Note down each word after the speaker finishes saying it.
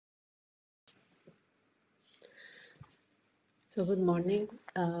So good morning.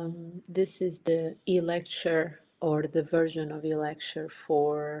 This is the e-lecture or the version of e-lecture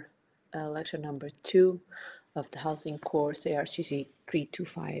for lecture number 2 of the housing course ARCC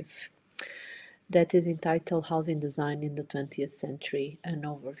 325 that is entitled Housing Design in the 20th Century, an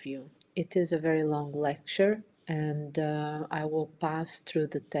Overview. It is a very long lecture and I will pass through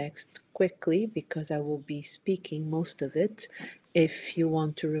the text quickly because I will be speaking most of it. If you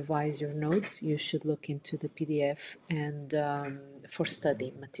want to revise your notes, you should look into the PDF and for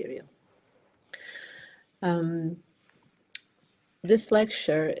study material. This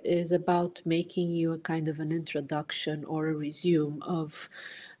lecture is about making you a kind of an introduction or a resume of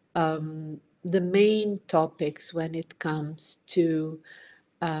the main topics when it comes to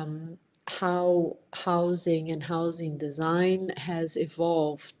how housing and housing design has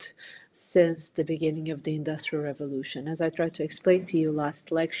evolved since the beginning of the Industrial Revolution. As I tried to explain to you last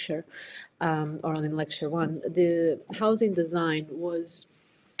lecture, or in lecture 1, the housing design was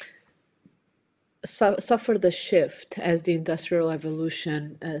suffered a shift as the Industrial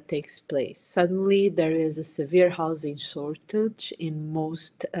Revolution takes place. Suddenly, there is a severe housing shortage in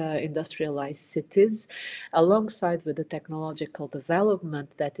most industrialized cities, alongside with the technological development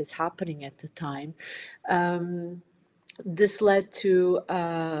that is happening at the time. This led to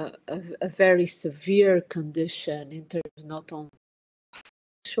a very severe condition in terms not only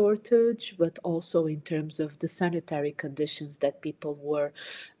shortage, but also in terms of the sanitary conditions that people were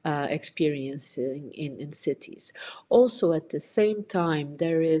experiencing in cities. Also, at the same time,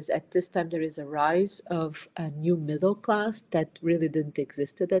 there is a rise of a new middle class that really didn't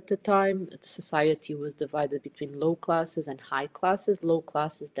exist at the time. Society was divided between low classes and high classes. Low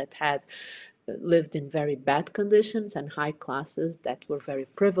classes that had lived in very bad conditions and high classes that were very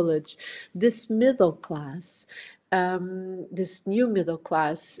privileged. This middle class, this new middle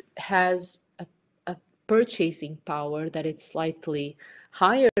class has a purchasing power that is slightly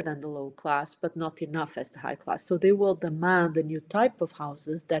higher than the low class, but not enough as the high class. So they will demand a new type of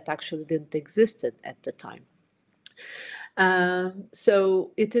houses that actually didn't exist at the time.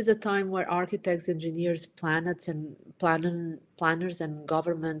 So it is a time where architects, engineers, planners, and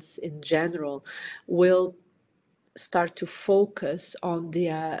governments in general will start to focus on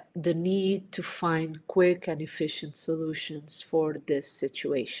the need to find quick and efficient solutions for these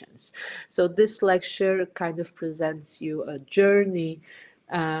situations. So this lecture kind of presents you a journey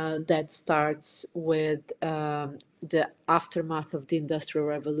that starts with the aftermath of the Industrial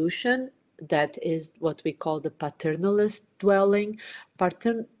Revolution. That is what we call the paternalist dwelling.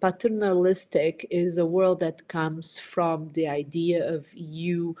 Paternalistic is a world that comes from the idea of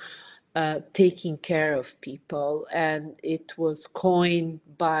you taking care of people, and it was coined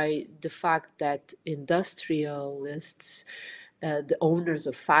by the fact that industrialists, the owners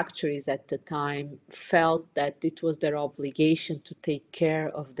of factories at the time, felt that it was their obligation to take care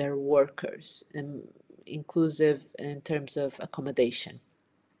of their workers, inclusive in terms of accommodation.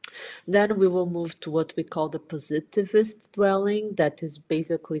 Then we will move to what we call the positivist dwelling, that is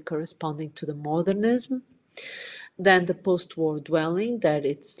basically corresponding to the modernism. Then the post-war dwelling, that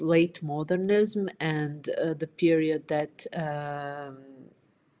it's late modernism and the period that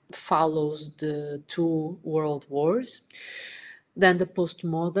follows the two world wars. Then the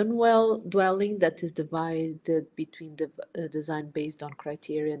postmodern dwelling, that is divided between the design based on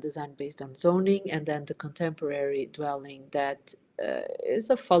criteria and design based on zoning, and then the contemporary dwelling that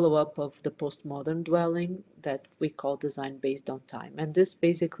is a follow-up of the postmodern dwelling that we call design based on time. And this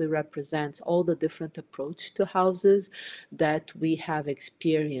basically represents all the different approach to houses that we have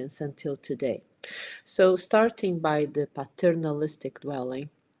experienced until today. So starting by the paternalistic dwelling,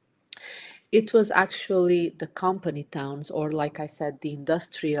 it was actually the company towns, or like I said, the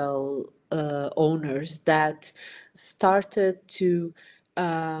industrial owners that started to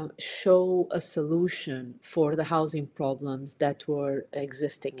show a solution for the housing problems that were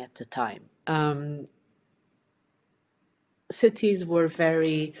existing at the time. Cities were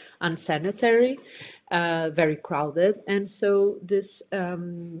very unsanitary, very crowded, and so this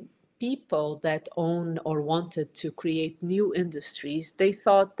people that own or wanted to create new industries, they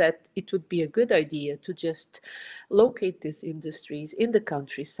thought that it would be a good idea to just locate these industries in the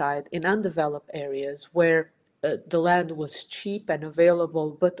countryside, in undeveloped areas where the land was cheap and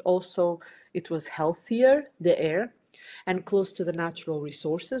available, but also it was healthier, the air, and close to the natural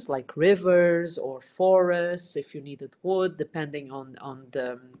resources like rivers or forests if you needed wood, depending on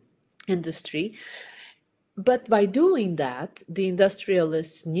the industry. But by doing that, the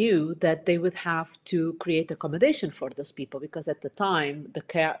industrialists knew that they would have to create accommodation for those people because at the time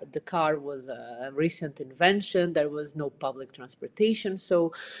the car was a recent invention. There was no public transportation,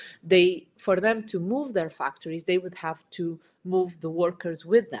 so for them to move their factories, they would have to move the workers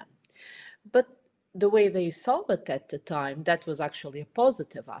with them. But the way they saw it at the time, that was actually a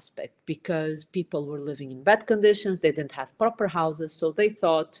positive aspect because people were living in bad conditions. They didn't have proper houses, so they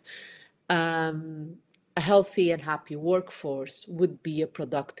thought a healthy and happy workforce would be a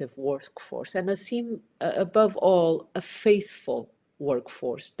productive workforce and above all, a faithful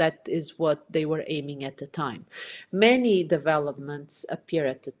workforce. That is what they were aiming at the time. Many developments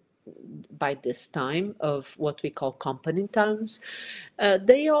appear by this time of what we call company towns.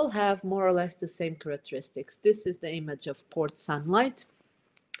 They all have more or less the same characteristics. This is the image of Port Sunlight.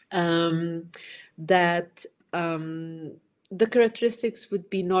 Um, that the characteristics would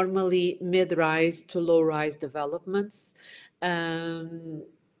be normally mid-rise to low-rise developments, um,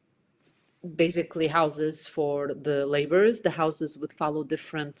 basically houses for the laborers. The houses would follow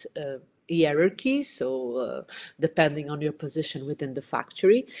different hierarchies, so depending on your position within the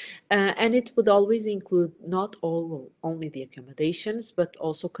factory, and it would always include not only the accommodations, but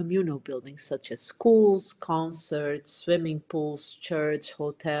also communal buildings such as schools, concerts, swimming pools, church,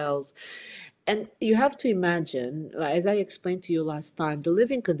 hotels. And you have to imagine, as I explained to you last time, the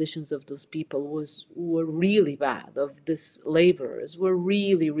living conditions of those people were really bad, of these laborers were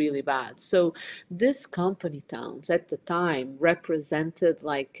really, really bad. So these company towns at the time represented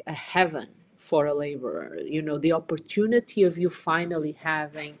like a heaven for a laborer. You know, the opportunity of you finally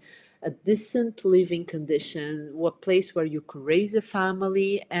having a decent living condition, a place where you could raise a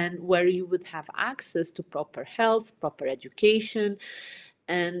family and where you would have access to proper health, proper education,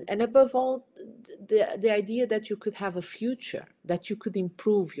 and above all, the idea that you could have a future, that you could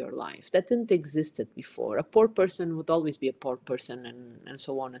improve your life, that didn't existed before. A poor person would always be a poor person, and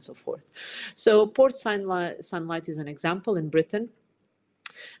so on and so forth. So Port Sunlight is an example in Britain.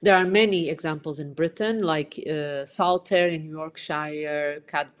 There are many examples in Britain, like Saltaire in Yorkshire,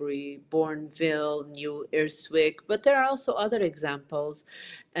 Cadbury, Bourneville, New Erswick, but there are also other examples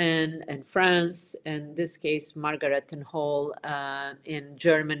in France, in this case, Margarethenhall in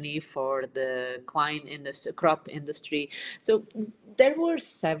Germany for the crop industry. So there were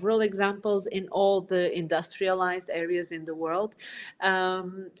several examples in all the industrialized areas in the world,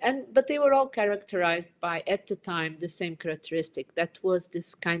 but they were all characterized by, at the time, the same characteristic. That was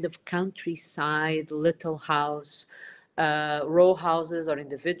this kind of countryside little house, row houses or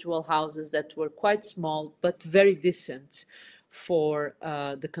individual houses that were quite small but very decent for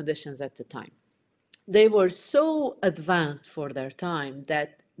the conditions at the time. They were so advanced for their time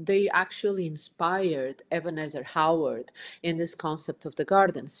that they actually inspired Ebenezer Howard in this concept of the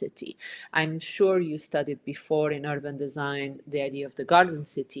garden city. I'm sure you studied before in urban design the idea of the garden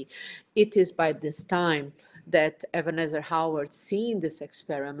city. It is by this time that Ebenezer Howard, seeing these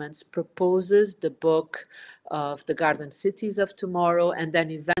experiments, proposes the book of the garden cities of tomorrow, and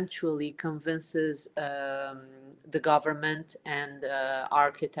then eventually convinces the government and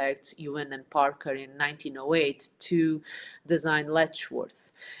architects Ewan and Parker in 1908 to design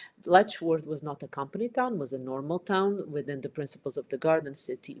Letchworth. Letchworth was not a company town, was a normal town within the principles of the garden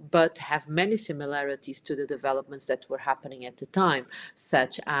city, but have many similarities to the developments that were happening at the time,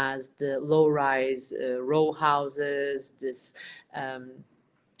 such as the low-rise row houses, this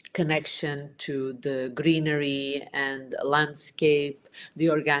connection to the greenery and landscape, the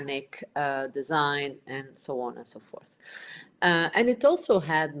organic design, and so on and so forth. And it also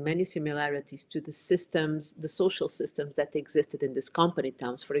had many similarities to the systems, the social systems that existed in these company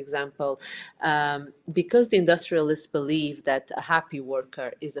towns. For example, because the industrialists believe that a happy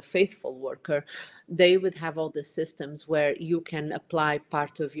worker is a faithful worker, they would have all the systems where you can apply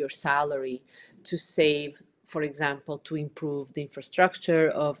part of your salary to save, for example, to improve the infrastructure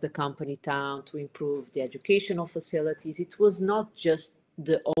of the company town, to improve the educational facilities. It was not just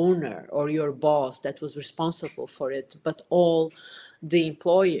the owner or your boss that was responsible for it, but all the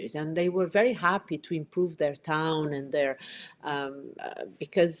employers, and they were very happy to improve their town and their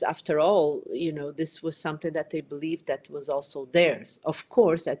because after all, you know, this was something that they believed that was also theirs. Of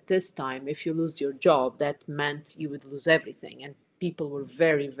course, at this time, if you lose your job, that meant you would lose everything, and people were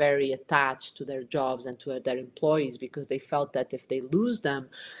very, very attached to their jobs and to their employees because they felt that if they lose them,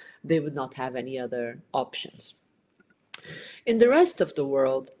 they would not have any other options. In the rest of the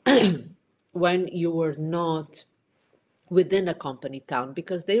world, when you were not within a company town,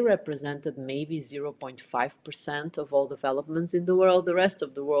 because they represented maybe 0.5% of all developments in the world. The rest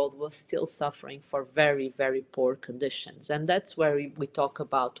of the world was still suffering for very, very poor conditions. And that's where we talk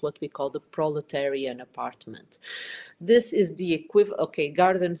about what we call the proletarian apartment. This is the equivalent, okay,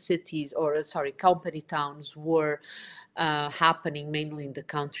 garden cities, or sorry, company towns were happening mainly in the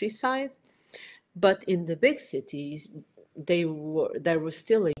countryside. But in the big cities, there was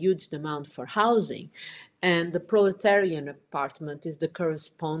still a huge demand for housing. And the proletarian apartment is the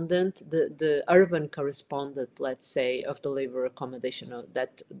correspondent, the urban correspondent, let's say, of the labor accommodation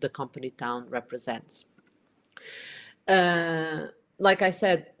that the company town represents. Uh, like I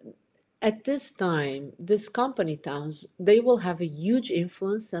said, at this time, these company towns, they will have a huge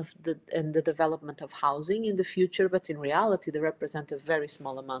influence in the development of housing in the future, but in reality, they represent a very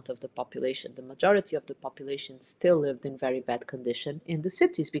small amount of the population. The majority of the population still lived in very bad condition in the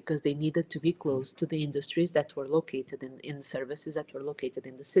cities because they needed to be close to the industries that were located in services that were located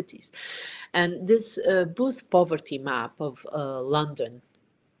in the cities. And this booth poverty map of London,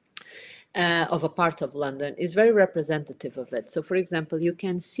 of a part of London, is very representative of it. So, for example, you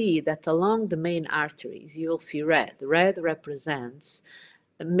can see that along the main arteries, you will see red. Red represents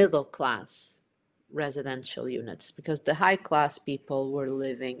middle class residential units, because the high class people were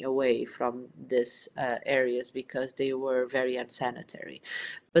living away from these areas because they were very unsanitary.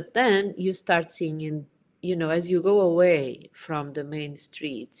 But then you start seeing as you go away from the main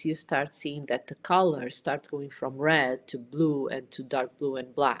streets, you start seeing that the colors start going from red to blue and to dark blue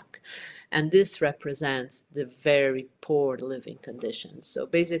and black. And this represents the very poor living conditions. So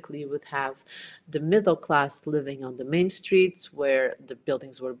basically, you would have the middle class living on the main streets where the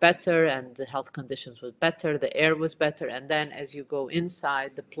buildings were better and the health conditions were better, the air was better. And then as you go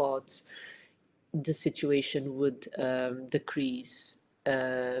inside the plots, the situation would decrease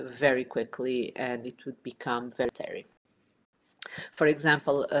very quickly, and it would become very terry. For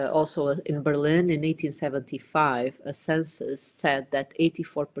example, also in Berlin in 1875, a census said that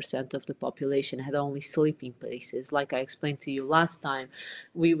 84% of the population had only sleeping places. Like I explained to you last time,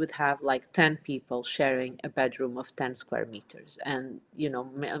 we would have like 10 people sharing a bedroom of 10 square meters, and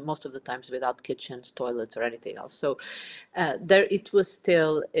most of the times without kitchens, toilets, or anything else. So there it was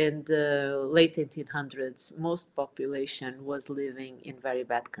still in the late 1800s, most population was living in very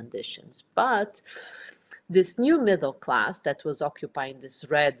bad conditions. But this new middle class that was occupying these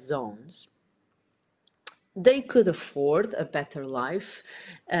red zones, they could afford a better life,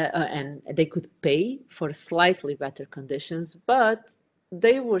 and they could pay for slightly better conditions, but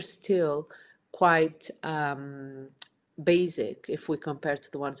they were still quite basic if we compare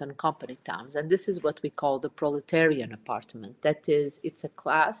to the ones in company towns. And this is what we call the proletarian apartment. That is, it's a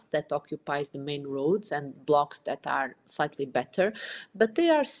class that occupies the main roads and blocks that are slightly better, but they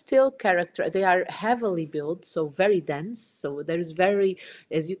are still they are heavily built, so very dense. So there is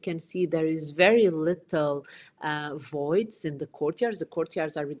as you can see, there is very little voids in the courtyards. The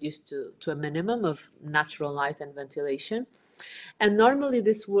courtyards are reduced to a minimum of natural light and ventilation. And normally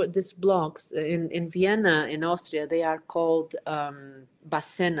these blocks in Vienna, in Austria, they are called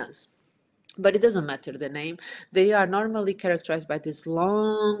basenas. But it doesn't matter the name. They are normally characterized by these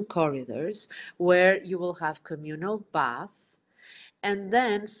long corridors where you will have communal baths, and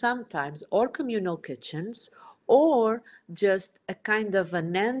then sometimes or communal kitchens, or just a kind of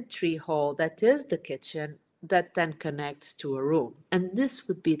an entry hall that is the kitchen that then connects to a room. And this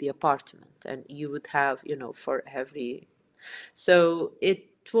would be the apartment. And you would have, for every so it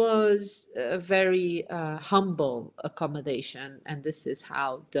was a very humble accommodation, and this is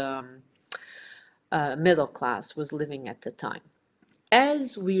how the middle class was living at the time.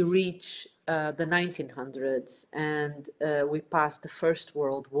 As we reach the 1900s and we pass the First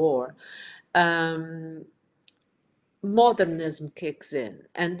World War, modernism kicks in,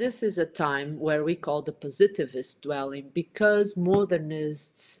 and this is a time where we call the positivist dwelling, because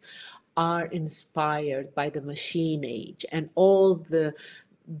modernists are inspired by the machine age and all the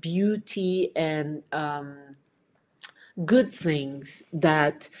beauty and good things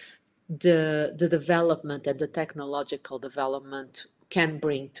that the development and the technological development can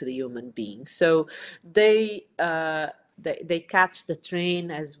bring to the human being. So they catch the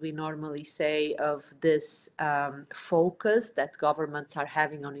train, as we normally say, of this focus that governments are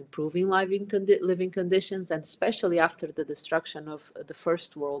having on improving living conditions, and especially after the destruction of the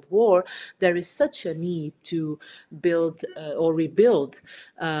First World War, there is such a need to build or rebuild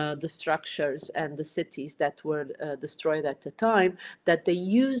the structures and the cities that were destroyed at the time, that they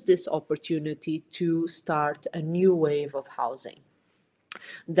use this opportunity to start a new wave of housing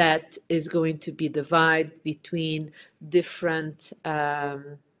that is going to be divided between different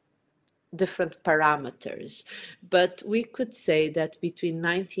different parameters. But we could say that between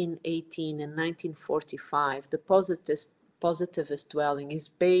 1918 and 1945, the positivist dwelling is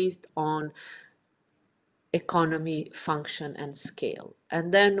based on economy, function, and scale.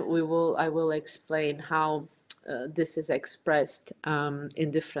 And then I will explain how this is expressed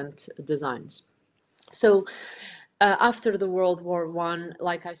in different designs. So after the World War I,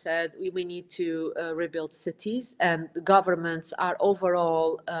 like I said, we need to rebuild cities, and the governments are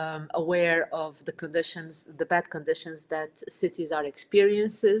overall aware of the conditions, the bad conditions that cities are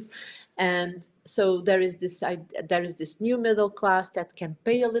experiencing. And so there is this new middle class that can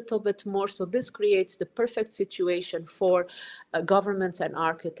pay a little bit more. So this creates the perfect situation for governments and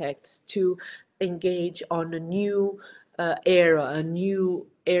architects to engage on a new a new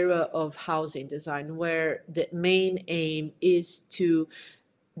era of housing design, where the main aim is to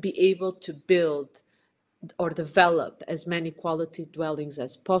be able to build or develop as many quality dwellings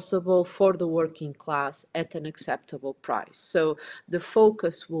as possible for the working class at an acceptable price. So the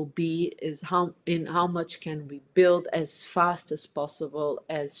focus will be is how much can we build as fast as possible,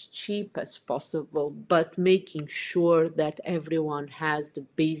 as cheap as possible, but making sure that everyone has the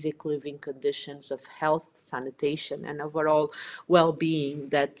basic living conditions of health, sanitation, and overall well-being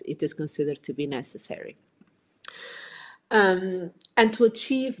that it is considered to be necessary. And to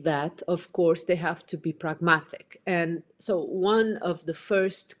achieve that, of course, they have to be pragmatic. And so one of the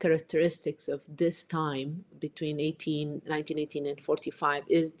first characteristics of this time between 1918 and 45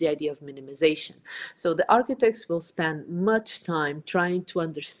 is the idea of minimization. So the architects will spend much time trying to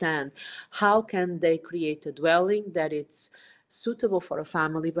understand how can they create a dwelling that it's suitable for a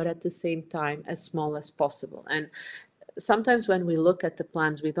family, but at the same time as small as possible. And sometimes when we look at the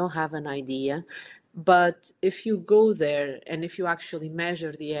plans, we don't have an idea. But if you go there and if you actually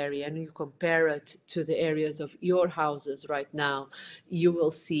measure the area and you compare it to the areas of your houses right now, you will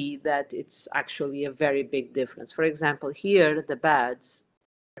see that it's actually a very big difference. For example, here the beds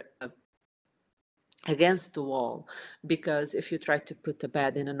against the wall, because if you try to put a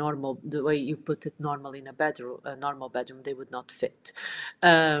bed in the way you put it normally in a normal bedroom, they would not fit.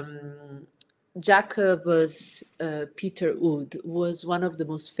 Jacobus Peter Oud was one of the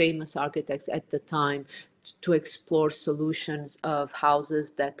most famous architects at the time to explore solutions of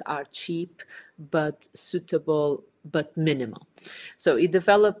houses that are cheap but suitable but minimal. So he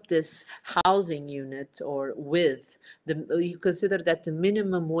developed this housing unit or width. You consider that the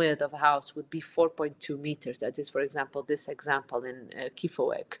minimum width of a house would be 4.2 meters. That is, for example, this example in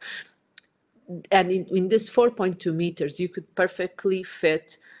Kifowek. And in this 4.2 meters, you could perfectly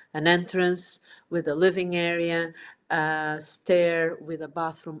fit an entrance with a living area, a stair with a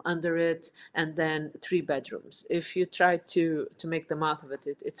bathroom under it, and then 3 bedrooms. If you try to make the math of it,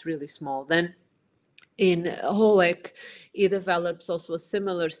 it's really small. Then in Hoek, he develops also a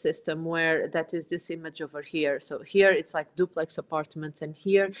similar system where that is this image over here. So here it's like duplex apartments, and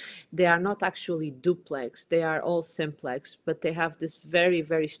here they are not actually duplex, they are all simplex, but they have this very,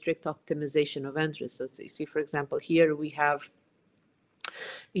 very strict optimization of entrances. So you see, for example, here we have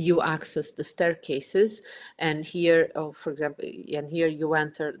you access the staircases, and here, for example, and here you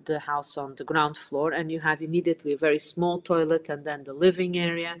enter the house on the ground floor, and you have immediately a very small toilet, and then the living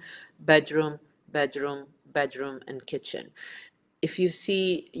area, bedroom, bedroom, bedroom, and kitchen. If you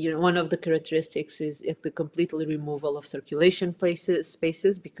see, one of the characteristics is the completely removal of circulation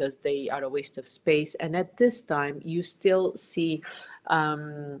spaces, because they are a waste of space. And at this time, you still see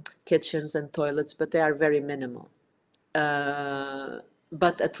kitchens and toilets, but they are very minimal.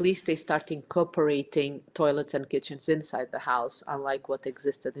 But at least they start incorporating toilets and kitchens inside the house, unlike what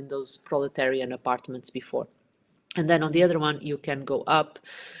existed in those proletarian apartments before. And then on the other one, you can go up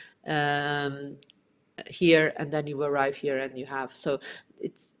here, and then you arrive here, and you have, so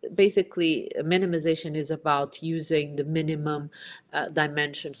it's basically minimization is about using the minimum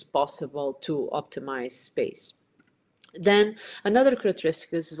dimensions possible to optimize space. Then another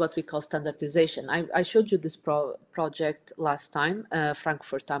characteristic is what we call standardization. I showed you this project last time,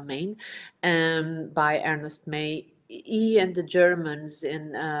 Frankfurt am Main, by Ernest May. He and the Germans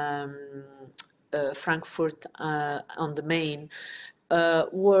in Frankfurt on the Main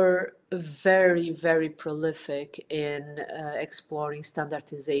were very, very prolific in exploring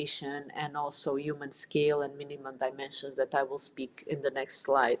standardization and also human scale and minimum dimensions that I will speak in the next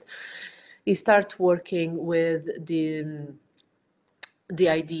slide. He started working with the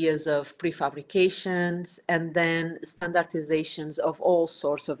ideas of prefabrications and then standardizations of all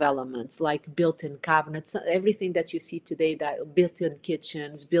sorts of elements, like built-in cabinets, everything that you see today, that built-in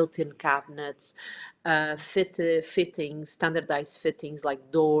kitchens, built-in cabinets, fittings, standardized fittings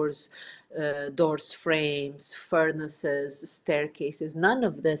like doors frames, furnaces, staircases. None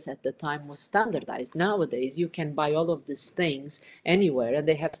of this at the time was standardized. Nowadays, you can buy all of these things anywhere, and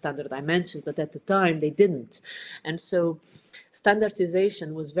they have standard dimensions, but at the time they didn't. And so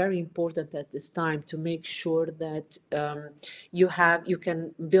standardization was very important at this time to make sure that you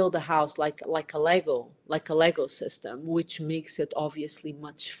can build a house like a Lego system, which makes it obviously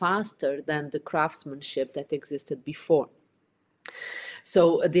much faster than the craftsmanship that existed before.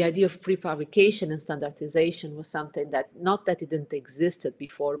 So the idea of prefabrication and standardization was something that, not that it didn't existed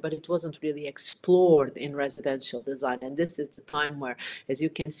before, but it wasn't really explored in residential design. And this is the time where, as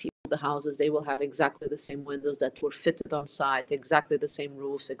you can see, the houses, they will have exactly the same windows that were fitted on site, exactly the same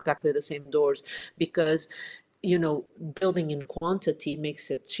roofs, exactly the same doors, because, you know, building in quantity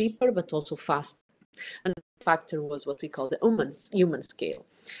makes it cheaper, but also faster. And the factor was what we call the human scale.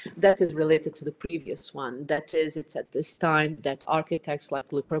 That is related to the previous one. That is, it's at this time that architects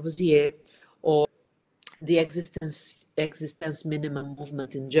like Le Corbusier or the existence minimum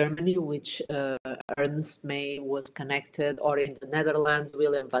movement in Germany, which Ernst May was connected, or in the Netherlands,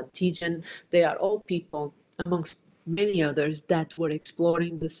 Willem van Tiegen. They are all people, amongst many others, that were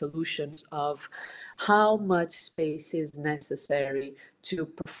exploring the solutions of how much space is necessary to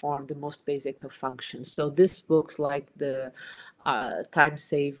perform the most basic of functions. So these books like the Time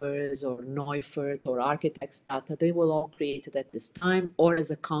Savers or Neufert or Architects Data, they were all created at this time or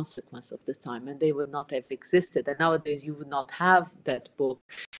as a consequence of the time, and they would not have existed. And nowadays you would not have that book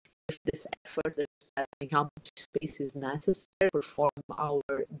if this effort of understanding how much space is necessary to perform our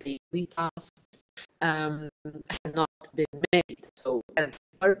daily tasks had not been made. So, and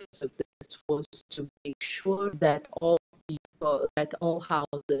the purpose of this was to make sure that all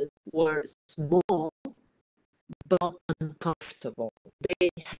houses were small but uncomfortable. They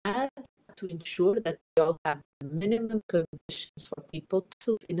had to ensure that they all have the minimum conditions for people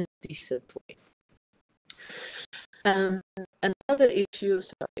to live in a decent way. Another issue,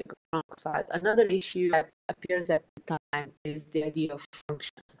 sorry, wrong side. Another issue that appears at the time is the idea of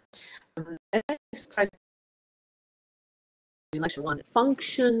function. As I described in lecture one,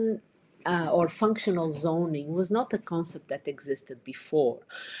 function or functional zoning was not a concept that existed before.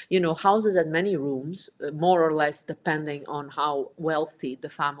 You know, houses had many rooms, more or less depending on how wealthy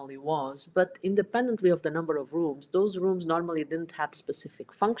the family was, but independently of the number of rooms, those rooms normally didn't have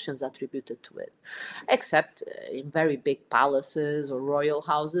specific functions attributed to it, except in very big palaces or royal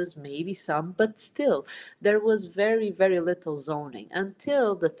houses, maybe some, but still, there was very, very little zoning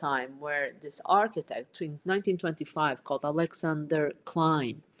until the time where this architect in 1925 called Alexander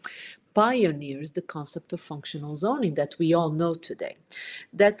Klein pioneers the concept of functional zoning that we all know today.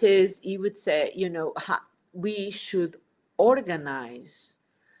 That is, he would say, you know, we should organize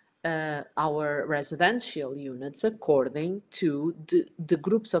our residential units according to the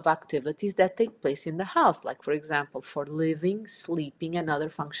groups of activities that take place in the house, like, for example, for living, sleeping, and other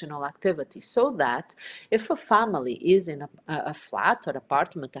functional activities, so that if a family is in a flat or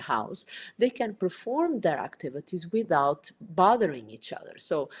apartment, a house, they can perform their activities without bothering each other.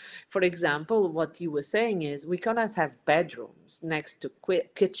 So, for example, what you were saying is we cannot have bedrooms next to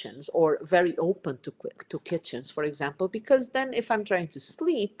kitchens or very open to kitchens, for example, because then if I'm trying to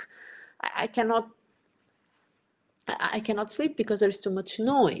sleep, I cannot sleep because there's too much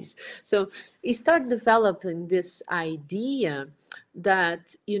noise. So he started developing this idea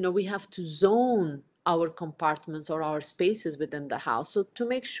that, you know, we have to zone our compartments or our spaces within the house, so to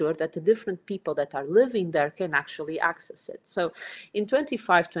make sure that the different people that are living there can actually access it. So in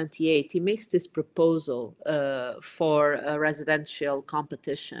 2528, he makes this proposal for a residential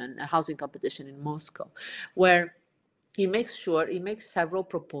competition, a housing competition in Moscow, where he makes several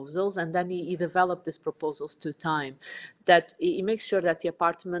proposals, and then he developed these proposals to time, that he makes sure that the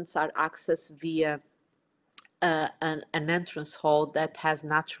apartments are accessed via an entrance hall that has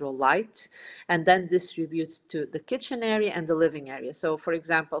natural light, and then distributes to the kitchen area and the living area. So, for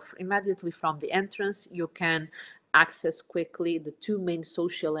example, immediately from the entrance, you can access quickly the two main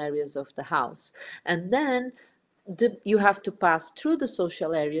social areas of the house. And then you have to pass through the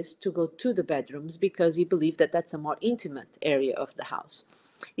social areas to go to the bedrooms, because he believed that that's a more intimate area of the house.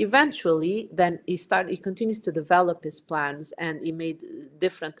 Eventually, then he continues to develop his plans, and he made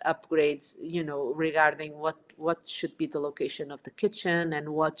different upgrades, you know, regarding what should be the location of the kitchen and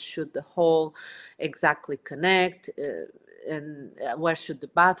what should the hall exactly connect, and where should the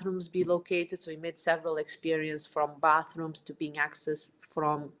bathrooms be located. So he made several experiments, from bathrooms to being accessed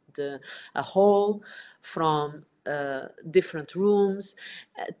from a hall, from different rooms,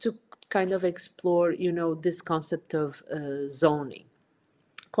 to kind of explore, you know, this concept of zoning.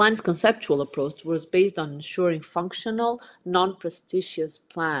 Klein's conceptual approach was based on ensuring functional, non-prestigious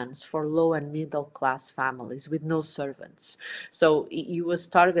plans for low and middle class families with no servants. So he was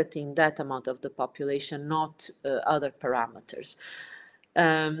targeting that amount of the population, not other parameters.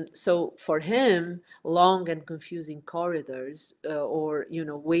 So for him, long and confusing corridors or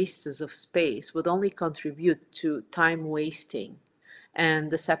wastes of space would only contribute to time wasting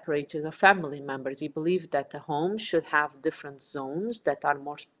and the separating of family members. He believed that a home should have different zones that are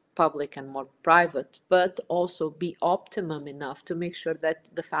more public and more private, but also be optimum enough to make sure that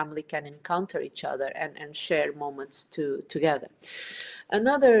the family can encounter each other and share moments together.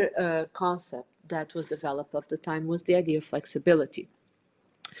 Another concept that was developed at the time was the idea of flexibility.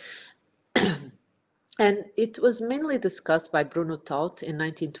 And it was mainly discussed by Bruno Taut in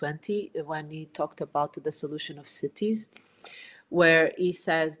 1920 when he talked about the solution of cities, where he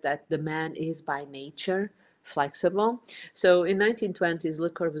says that the man is by nature flexible. So in 1920s, Le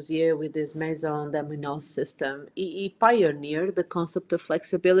Corbusier, with his Maison Dominant system, he pioneered the concept of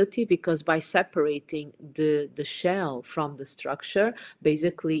flexibility, because by separating the shell from the structure,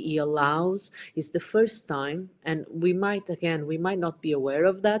 basically he allows, it's the first time, and we might not be aware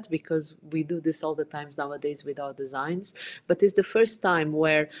of that because we do this all the times nowadays with our designs, but it's the first time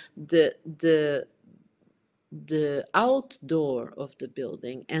where the outdoor of the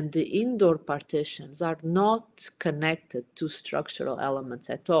building and the indoor partitions are not connected to structural elements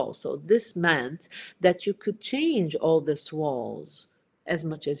at all. So this meant that you could change all these walls as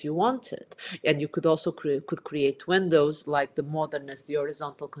much as you wanted, and you could also create windows like the modernist, the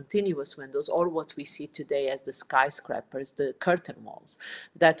horizontal continuous windows, or what we see today as the skyscrapers, the curtain walls.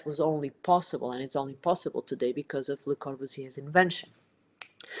 That was only possible, and it's only possible today because of Le Corbusier's invention.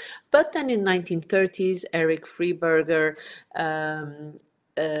 But then in 1930s, Erich Freiberger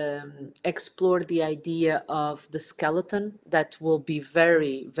explored the idea of the skeleton that will be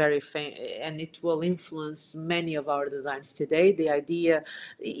very, very famous, and it will influence many of our designs today. The idea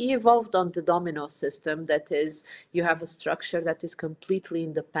evolved on the domino system, that is, you have a structure that is completely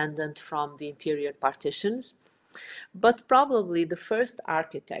independent from the interior partitions. But probably the first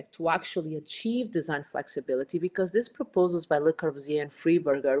architect to actually achieve design flexibility, because these proposals by Le Corbusier and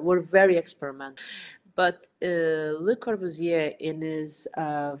Freiberger were very experimental. But Le Corbusier, in his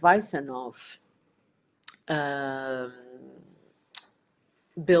Weissenhof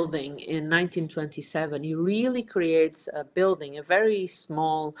building in 1927, he really creates a building, a very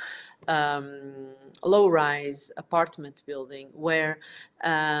small low-rise apartment building, where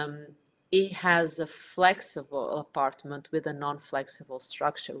it has a flexible apartment with a non-flexible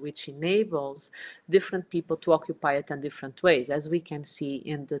structure, which enables different people to occupy it in different ways, as we can see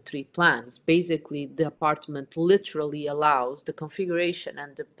in the three plans. Basically, the apartment literally allows the configuration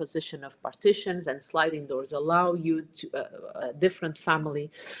and the position of partitions and sliding doors allow you to a different family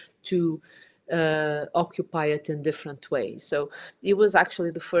to occupy it in different ways. So he was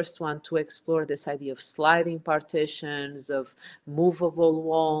actually the first one to explore this idea of sliding partitions, of movable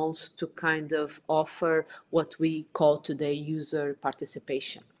walls, to kind of offer what we call today user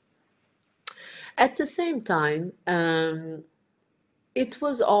participation. At the same time, it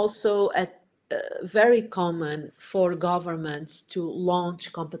was at very common for governments to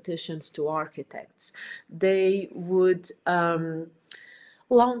launch competitions to architects. They would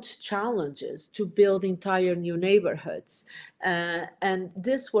launch challenges to build entire new neighborhoods. And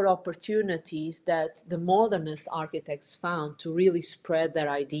these were opportunities that the modernist architects found to really spread their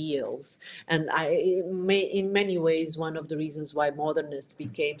ideals. And in many ways, one of the reasons why modernists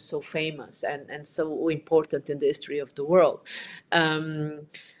became so famous and so important in the history of the world.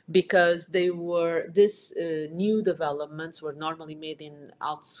 Because these new developments were normally made in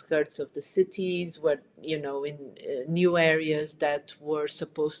outskirts of the cities, where, in new areas that were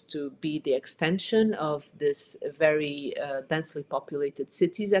supposed to be the extension of this very densely populated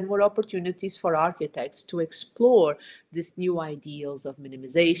cities, and were opportunities for architects to explore these new ideals of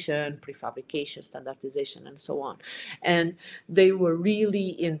minimization, prefabrication, standardization, and so on. And they were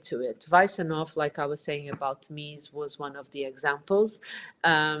really into it. Weissenhof, like I was saying about Mies, was one of the examples.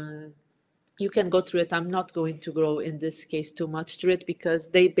 You can go through it. I'm not going to go in this case too much through it, because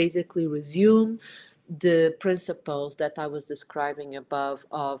they basically resume the principles that I was describing above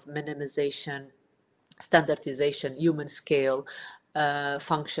of minimization, standardization, human scale,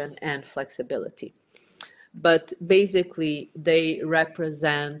 function, and flexibility. But basically, they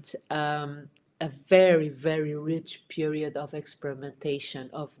represent a very, very rich period of experimentation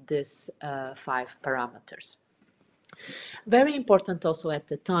of these 5 parameters. Very important also at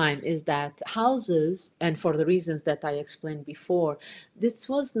the time is that houses, and for the reasons that I explained before, this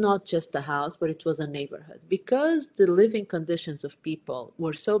was not just a house, but it was a neighborhood. Because the living conditions of people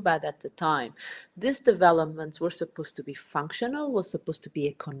were so bad at the time, these developments were supposed to be functional, was supposed to be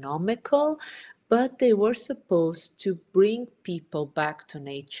economical, but they were supposed to bring people back to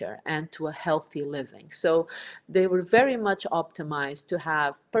nature and to a healthy living. So they were very much optimized to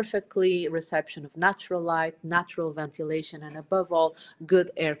have perfectly reception of natural light, natural ventilation, and above all,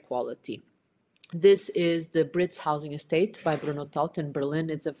 good air quality. This is the Brits Housing Estate by Bruno Taut in Berlin.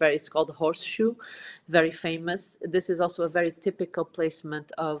 It's called the Horseshoe, very famous. This is also a very typical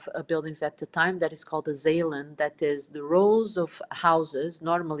placement of buildings at the time. That is called the Zeelen. That is the rows of houses,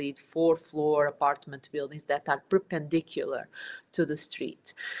 normally 4-floor apartment buildings that are perpendicular to the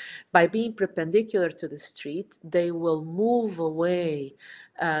street. By being perpendicular to the street, they will move away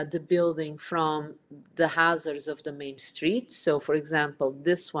the building from the hazards of the main street. So, for example,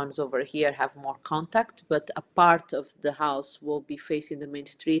 these ones over here have more contact, but a part of the house will be facing the main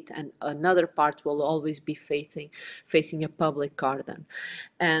street, and another part will always be facing a public garden.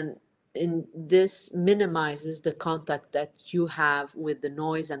 And this minimizes the contact that you have with the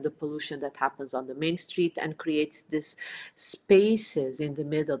noise and the pollution that happens on the main street, and creates these spaces in the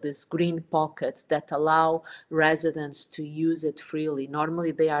middle, these green pockets that allow residents to use it freely.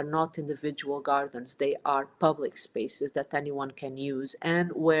 Normally they are not individual gardens, they are public spaces that anyone can use,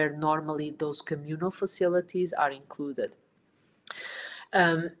 and where normally those communal facilities are included.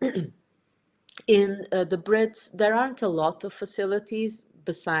 In the Brits, there aren't a lot of facilities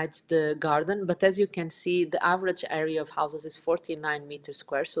besides the garden, but as you can see, the average area of houses is 49 meters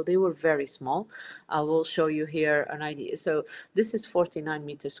square, so they were very small. I will show you here an idea. So this is 49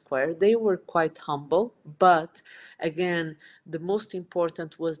 meters square. They were quite humble, but again, the most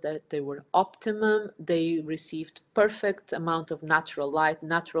important was that they were optimum. They received perfect amount of natural light,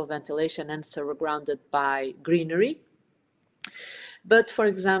 natural ventilation, and surrounded by greenery. But for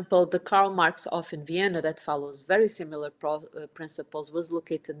example, the Karl Marx office in Vienna that follows very similar principles was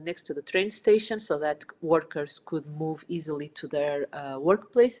located next to the train station so that workers could move easily to their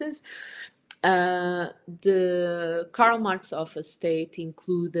workplaces. The Karl Marx office estate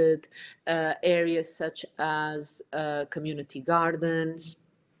included areas such as community gardens,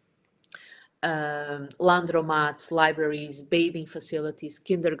 laundromats, libraries, bathing facilities,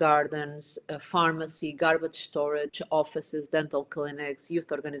 kindergartens, pharmacy, garbage storage, offices, dental clinics,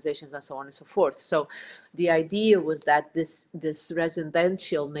 youth organizations, and so on and so forth. So the idea was that this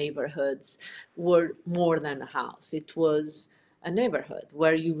residential neighborhoods were more than a house. It was a neighborhood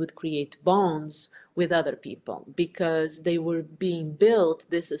where you would create bonds with other people, because they were being built,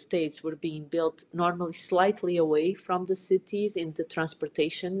 these estates were being built normally slightly away from the cities in the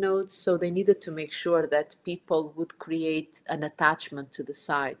transportation nodes, so they needed to make sure that people would create an attachment to the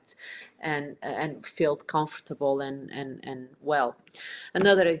site and feel comfortable and well.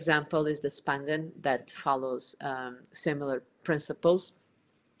 Another example is the Spangen that follows similar principles.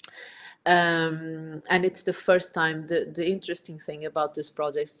 And it's the first time, the interesting thing about this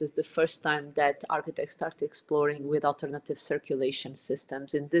project is the first time that architects start exploring with alternative circulation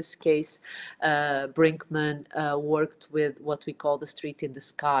systems. In this case, Brinkmann worked with what we call the street in the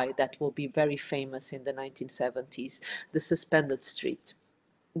sky, that will be very famous in the 1970s, the suspended street.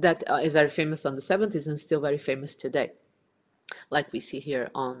 That is very famous on the 70s and still very famous today, like we see here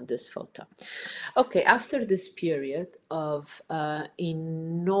on this photo. Okay, after this period of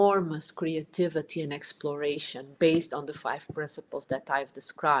enormous creativity and exploration based on the 5 principles that I've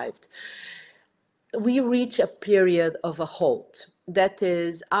described, we reach a period of a halt. That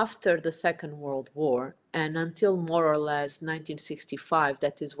is after the Second World War and until more or less 1965,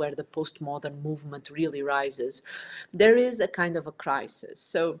 that is where the postmodern movement really rises. There is a kind of a crisis.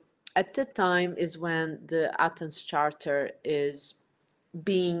 So at the time is when the Athens Charter is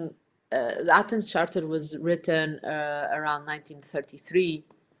being the Athens Charter was written around 1933,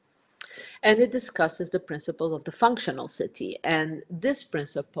 and it discusses the principles of the functional city. And these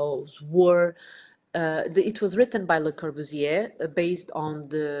principles were, it was written by Le Corbusier based on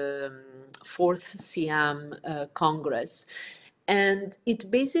the Fourth Siam Congress. And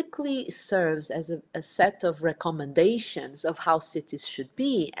it basically serves as a set of recommendations of how cities should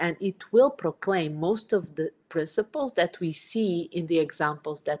be, and it will proclaim most of the principles that we see in the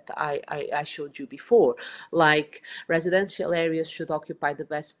examples that I showed you before, like residential areas should occupy the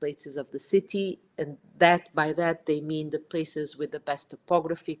best places of the city, and that by that they mean the places with the best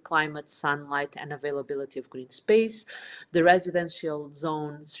topography, climate, sunlight, and availability of green space. The residential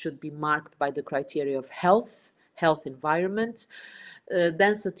zones should be marked by the criteria of health environment.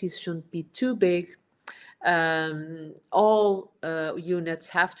 Densities shouldn't be too big. All units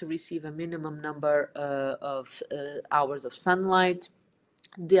have to receive a minimum number of hours of sunlight.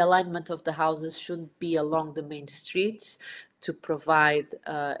 The alignment of the houses shouldn't be along the main streets to provide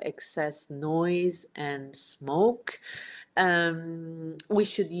excess noise and smoke. We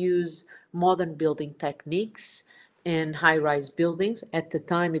should use modern building techniques in high-rise buildings. At the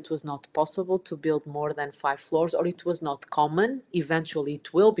time, it was not possible to build more than 5 floors, or it was not common. Eventually,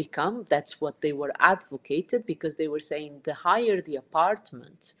 it will become. That's what they were advocated, because they were saying the higher the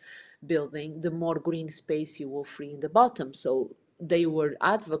apartment building, the more green space you will free in the bottom. So they were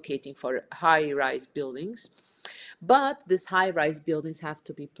advocating for high-rise buildings. But these high-rise buildings have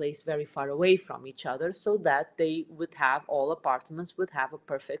to be placed very far away from each other so that they would have, all apartments would have a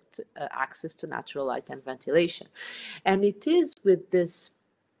perfect access to natural light and ventilation. And it is with this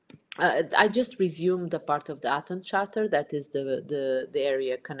I just resumed the part of the Athens Charter, that is the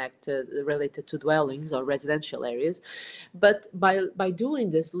area connected, related to dwellings or residential areas. But by doing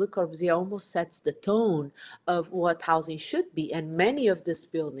this, Le Corbusier almost sets the tone of what housing should be. And many of these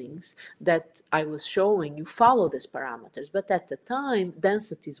buildings that I was showing you follow these parameters. But at the time,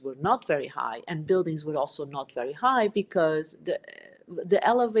 densities were not very high, and buildings were also not very high, because the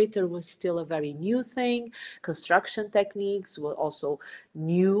elevator was still a very new thing. Construction techniques were also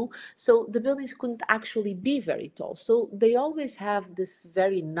new. So the buildings couldn't actually be very tall. So they always have this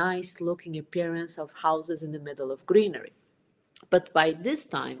very nice looking appearance of houses in the middle of greenery. But by this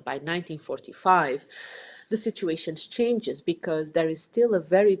time, by 1945, the situation changes, because there is still a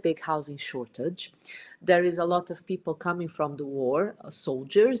very big housing shortage. There is a lot of people coming from the war,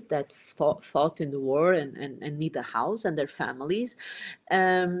 soldiers that fought in the war and need a house, and their families.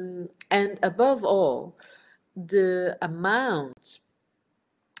 And above all, the amount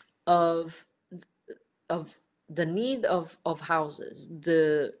of the need of houses,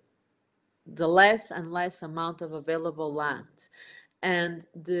 the less and less amount of available land, and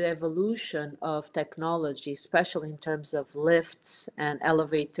the evolution of technology, especially in terms of lifts and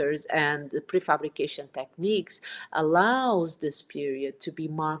elevators and the prefabrication techniques, allows this period to be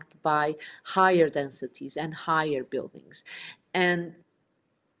marked by higher densities and higher buildings. And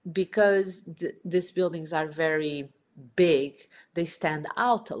because these buildings are very big, they stand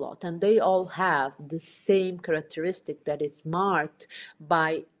out a lot, and they all have the same characteristic, that it's marked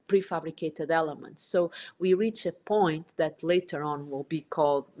by prefabricated elements. So we reach a point that later on will be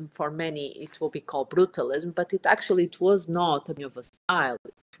called, for many, it will be called brutalism, but it was not of a style.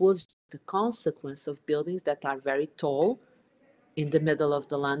 It was the consequence of buildings that are very tall in the middle of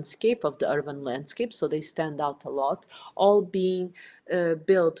the landscape, of the urban landscape, so they stand out a lot, all being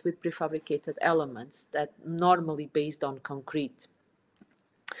built with prefabricated elements that normally based on concrete.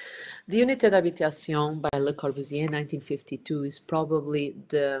 The Unité d'Habitation by Le Corbusier in 1952 is probably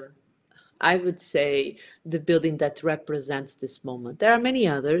I would say, the building that represents this moment. There are many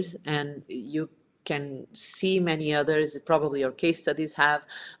others, and you can see many others, probably your case studies have,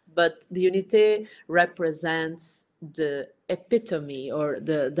 but the Unité represents the epitome, or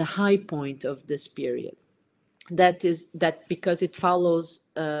the high point of this period. That because it follows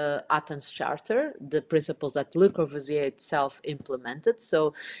Athens Charter, the principles that Le Corbusier itself implemented.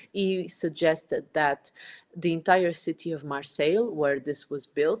 So he suggested that the entire city of Marseille, where this was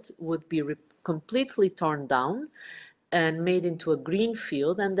built, would be completely torn down and made into a green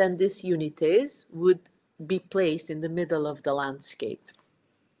field, and then these unités would be placed in the middle of the landscape.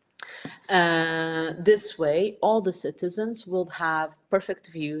 This way, all the citizens will have perfect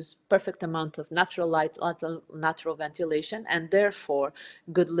views, perfect amount of natural light, natural ventilation, and therefore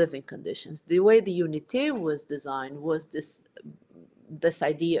good living conditions. The way the Unité was designed was this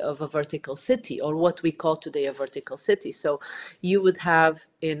idea of a vertical city, or what we call today a vertical city. So you would have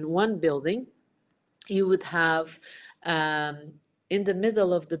in one building, you would have in the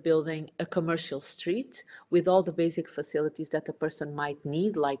middle of the building a commercial street with all the basic facilities that a person might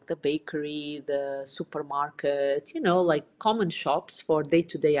need, like the bakery, the supermarket, like common shops for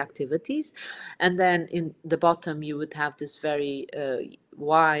day-to-day activities. And then in the bottom, you would have this very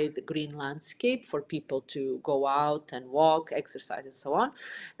wide green landscape for people to go out and walk, exercise, and so on.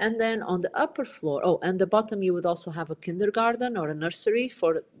 And then on the upper floor, and the bottom, you would also have a kindergarten or a nursery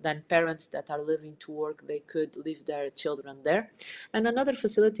for then parents that are living to work, they could leave their children there. And another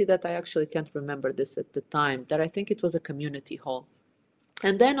facility that I actually can't remember this at the time, that I think it was a community hall.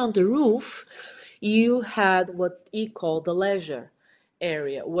 And then on the roof, you had what he called the leisure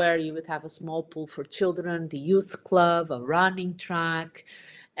area, where you would have a small pool for children, the youth club, a running track,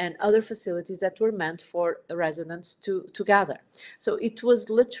 and other facilities that were meant for residents to gather. So it was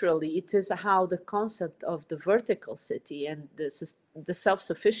literally, it is how the concept of the vertical city and the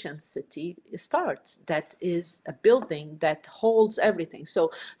self-sufficient city starts. That is a building that holds everything.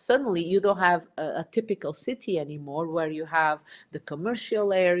 So suddenly you don't have a typical city anymore where you have the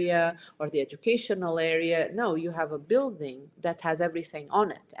commercial area or the educational area. No, you have a building that has everything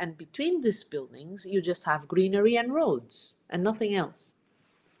on it. And between these buildings, you just have greenery and roads and nothing else.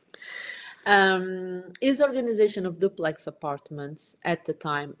 His organization of duplex apartments at the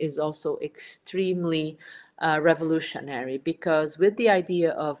time is also extremely revolutionary, because with the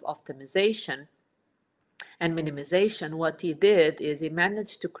idea of optimization and minimization, what he did is he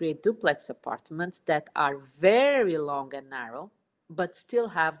managed to create duplex apartments that are very long and narrow, but still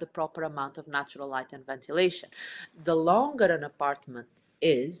have the proper amount of natural light and ventilation. The longer an apartment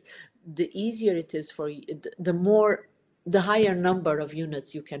is, the easier it is for you, the higher number of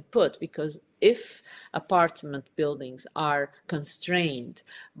units you can put, because if apartment buildings are constrained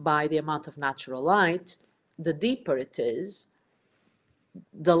by the amount of natural light, the deeper it is,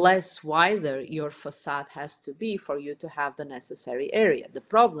 the less wider your facade has to be for you to have the necessary area. The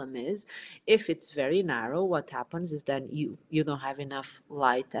problem is, if it's very narrow, what happens is then you don't have enough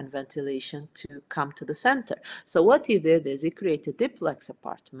light and ventilation to come to the center. So what he did is he created duplex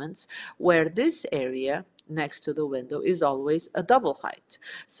apartments where this area next to the window is always a double height.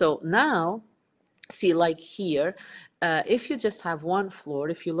 So now, see, like here, if you just have one floor,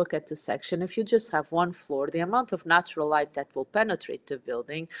 if you look at the section, if you just have one floor, the amount of natural light that will penetrate the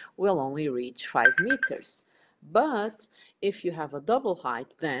building will only reach 5 meters. But if you have a double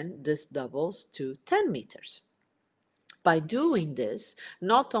height, then this doubles to 10 meters. By doing this,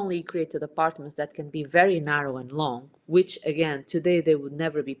 not only created apartments that can be very narrow and long, which again, today they would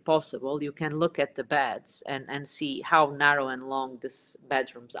never be possible. You can look at the beds and see how narrow and long these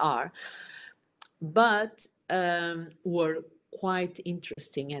bedrooms are, but were quite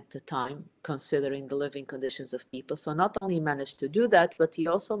interesting at the time, considering the living conditions of people. So not only managed to do that, but he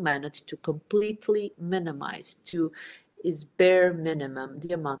also managed to completely minimize to is bare minimum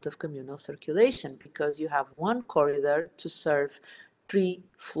the amount of communal circulation, because you have one corridor to serve 3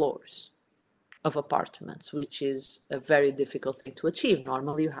 floors of apartments, which is a very difficult thing to achieve.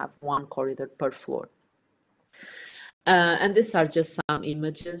 Normally you have one corridor per floor. And these are just some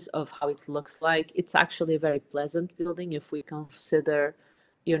images of how it looks like. It's actually a very pleasant building if we consider,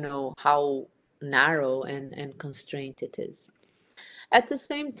 you know, how narrow and constrained it is. At the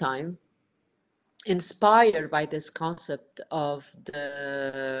same time, inspired by this concept of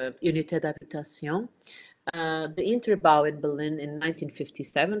the unité d'habitation, the Interbau in Berlin in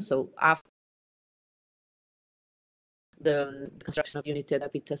 1957, so after the construction of unité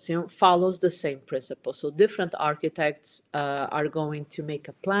d'habitation, follows the same principle. So different architects are going to make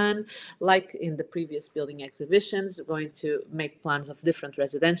a plan, like in the previous building exhibitions, going to make plans of different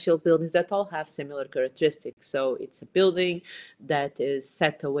residential buildings that all have similar characteristics. So it's a building that is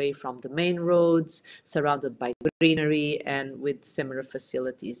set away from the main roads, surrounded by greenery, and with similar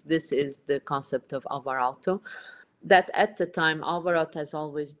facilities. This is the concept of Alvarado. That at the time, Alvarado has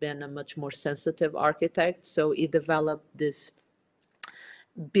always been a much more sensitive architect, so he developed this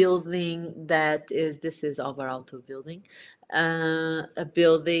building that is, this is Alvarado building, a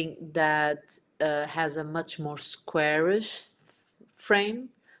building that has a much more squarish frame.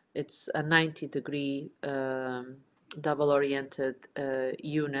 It's a 90-degree double-oriented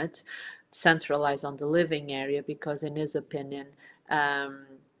unit, centralized on the living area, because in his opinion,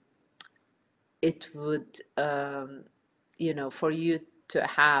 it would, you know, for you to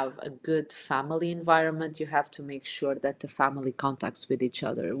have a good family environment, you have to make sure that the family contacts with each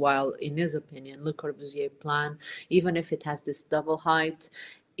other. While in his opinion, Le Corbusier plan, even if it has this double height,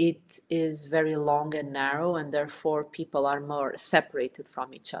 it is very long and narrow, and therefore people are more separated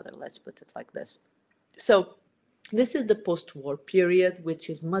from each other. Let's put it like this. So this is the post-war period,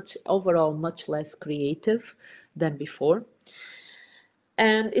 which is overall much less creative than before.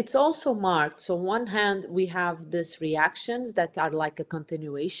 And it's also marked, so on one hand, we have these reactions that are like a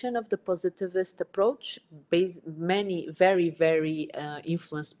continuation of the positivist approach, many very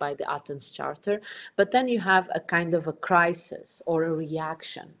influenced by the Athens Charter, but then you have a kind of a crisis or a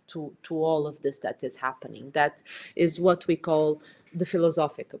reaction to all of this that is happening. That is what we call the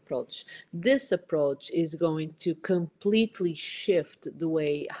philosophic approach. This approach is going to completely shift the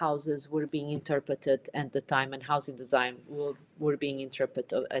way houses were being interpreted at the time, and housing design were being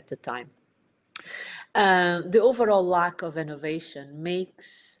interpreted at the time. The overall lack of innovation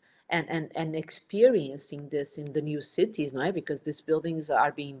makes and experiencing this in the new cities, right? Because these buildings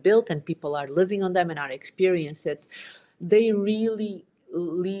are being built and people are living on them and are experiencing it. They really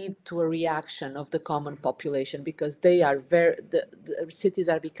lead to a reaction of the common population, because they are the cities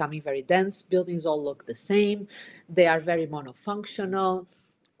are becoming very dense, buildings all look the same, they are very monofunctional,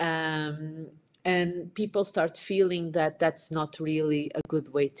 um, and people start feeling that that's not really a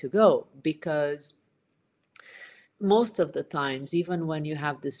good way to go, because most of the times, even when you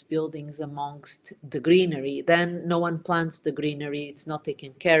have these buildings amongst the greenery, then no one plants the greenery, it's not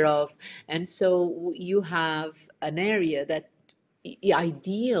taken care of. And so you have an area that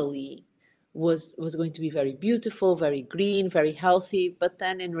ideally was going to be very beautiful, very green, very healthy, but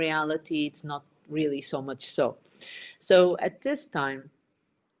then in reality, it's not really so much so. So at this time,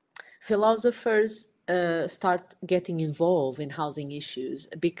 philosophers start getting involved in housing issues,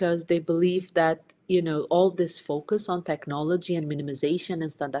 because they believe that, you know, all this focus on technology and minimization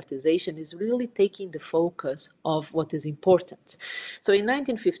and standardization is really taking the focus of what is important. So in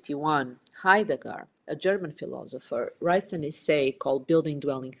 1951, Heidegger, a German philosopher, writes an essay called Building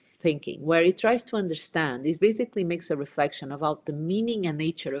Dwelling Thinking, where he tries to understand, he basically makes a reflection about the meaning and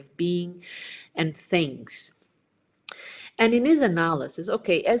nature of being and things. And in his analysis,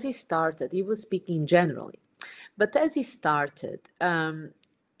 okay, as he started, he was speaking generally, but as he starts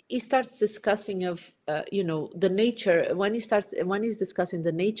discussing of, you know, the nature. When he's discussing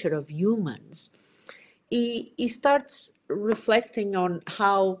the nature of humans, he starts reflecting on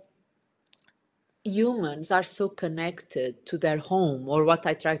how humans are so connected to their home, or what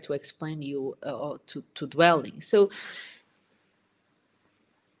I try to explain you to dwelling. So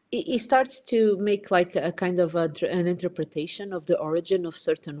he starts to make like a kind of an interpretation of the origin of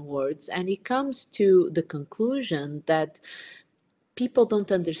certain words, and he comes to the conclusion that people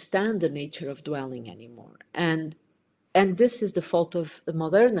don't understand the nature of dwelling anymore, and this is the fault of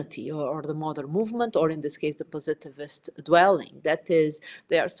modernity, or the modern movement, or in this case the positivist dwelling. That is,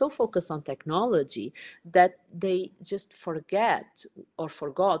 they are so focused on technology that they just forget or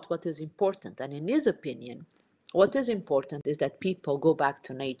forgot what is important. And in his opinion, what is important is that people go back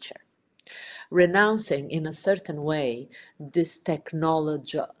to nature, renouncing in a certain way this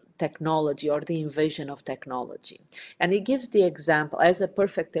technology, or the invasion of technology. And he gives the example, as a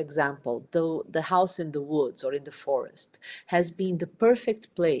perfect example, the house in the woods or in the forest has been the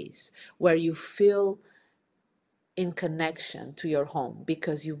perfect place where you feel in connection to your home,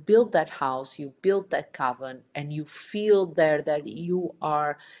 because you build that house, you build that cabin, and you feel there that you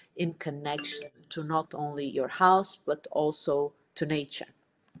are in connection to not only your house but also to nature.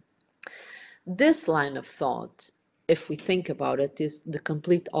 This line of thought, if we think about it, is the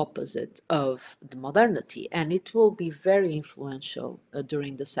complete opposite of the modernity, and it will be very influential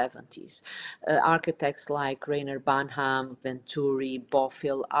during the 70s. Architects like Rainer Banham, Venturi,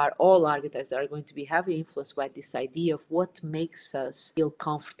 Bofill are all architects that are going to be heavily influenced by this idea of what makes us feel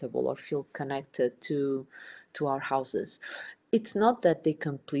comfortable or feel connected to our houses. It's not that they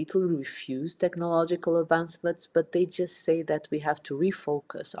completely refuse technological advancements, but they just say that we have to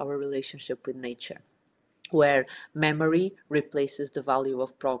refocus our relationship with nature, where memory replaces the value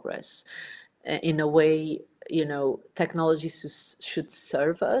of progress. In a way, you know, technology should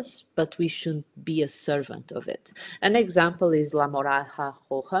serve us, but we shouldn't be a servant of it. An example is La Moraja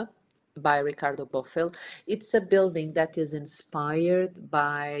Roja by Ricardo Bofill. It's a building that is inspired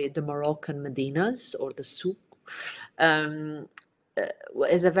by the Moroccan Medinas, or the souk. Um,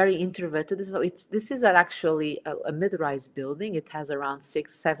 is a very introverted. So this is actually a mid-rise building. It has around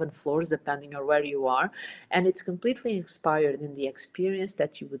 6, 7 floors, depending on where you are, and it's completely inspired in the experience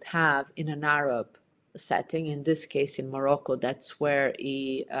that you would have in an Arab setting. In this case, in Morocco, that's where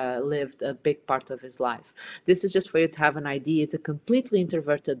he lived a big part of his life. This is just for you to have an idea. It's a completely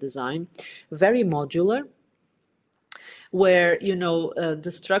introverted design, very modular, where, you know,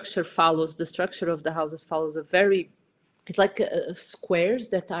 the structure of the houses follows a very, it's like squares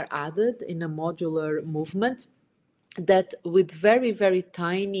that are added in a modular movement, that with very, very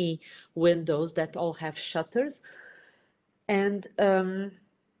tiny windows that all have shutters, and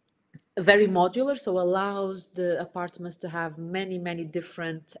very modular, so allows the apartments to have many, many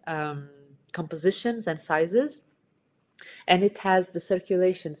different compositions and sizes. And it has, the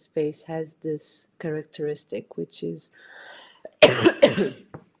circulation space has this characteristic, which is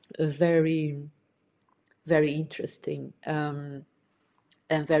very, very interesting.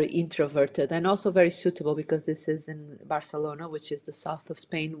 And very introverted, and also very suitable, because this is in Barcelona, which is the south of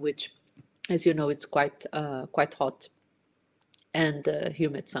Spain, which, as you know, it's quite hot and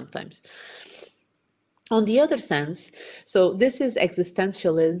humid sometimes. On the other sense, so this is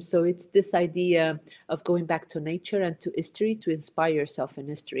existentialism, so it's this idea of going back to nature and to history to inspire yourself in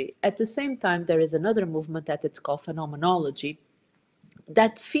history. At the same time, there is another movement that it's called phenomenology,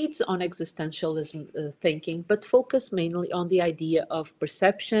 that feeds on existentialism thinking, but focus mainly on the idea of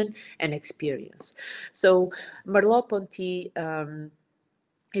perception and experience. So Merleau-Ponty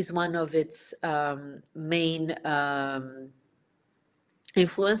is one of its main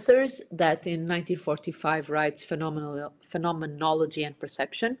influencers that in 1945 writes Phenomenology and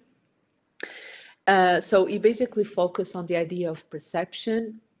Perception. So he basically focused on the idea of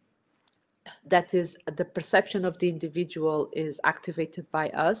perception, that is, the perception of the individual is activated by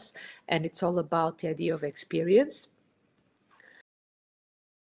us, and it's all about the idea of experience.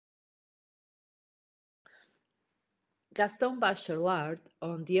 Gaston Bachelard,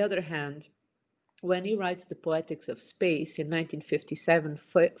 on the other hand, when he writes The Poetics of Space in 1957,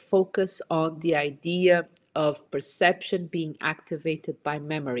 focus on the idea of perception being activated by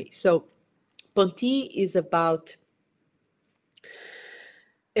memory. So Ponty is about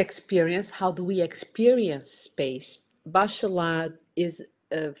experience. How do we experience space? Bachelard is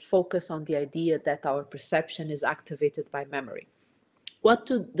focused on the idea that our perception is activated by memory. What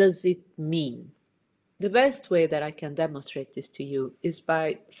does it mean? The best way that I can demonstrate this to you is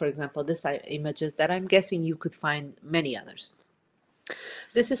by, for example, these images that I'm guessing you could find many others.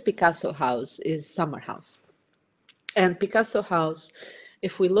 This is Picasso house, is summer house. And Picasso house,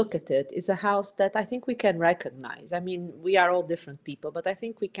 if we look at it, is a house that I think we can recognize. I mean, we are all different people, but I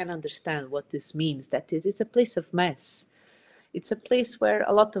think we can understand what this means. That is, it's a place of mess. It's a place where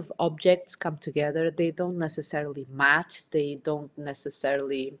a lot of objects come together. They don't necessarily match. They don't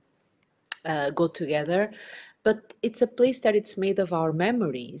necessarily go together. But it's a place that it's made of our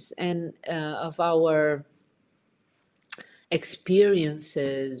memories and of our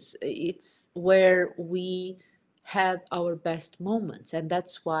experiences. It's where we had our best moments, and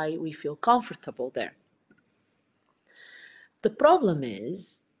that's why we feel comfortable there. The problem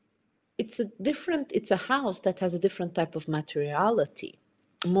is it's a house that has a different type of materiality,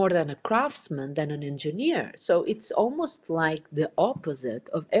 more than a craftsman, than an engineer. So it's almost like the opposite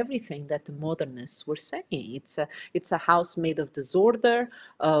of everything that the modernists were saying. It's a house made of disorder,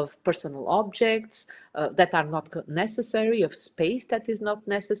 of personal objects that are not necessary, of space that is not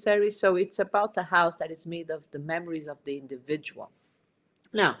necessary. So it's about a house that is made of the memories of the individual.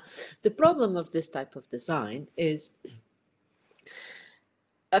 Now, the problem of this type of design is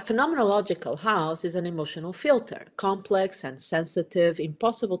a phenomenological house is an emotional filter, complex and sensitive,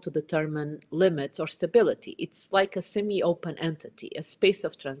 impossible to determine limits or stability. It's like a semi-open entity, a space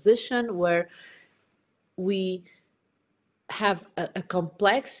of transition where we have a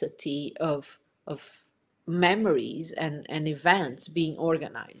complexity of memories and events being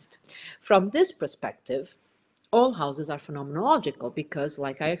organized. From this perspective, all houses are phenomenological because,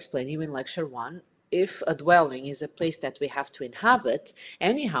 like I explained you in lecture 1, if a dwelling is a place that we have to inhabit,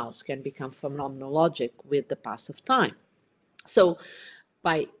 any house can become phenomenologic with the pass of time. So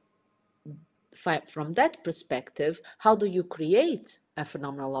from that perspective, how do you create a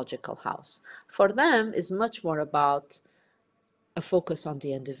phenomenological house? For them, is much more about a focus on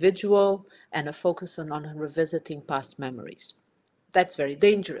the individual and a focus on revisiting past memories. That's very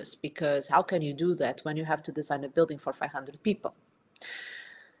dangerous because how can you do that when you have to design a building for 500 people?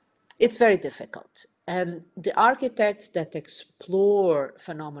 It's very difficult. And the architects that explore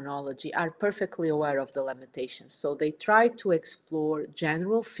phenomenology are perfectly aware of the limitations. So they try to explore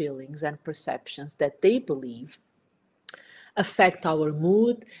general feelings and perceptions that they believe affect our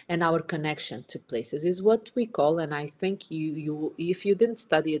mood and our connection to places, is what we call, and I think if you didn't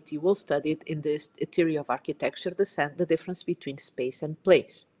study it, you will study it in this theory of architecture, the difference between space and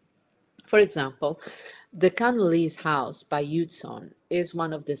place. For example, the Canalese house by Hudson is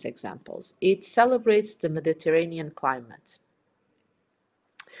one of these examples. It celebrates the Mediterranean climate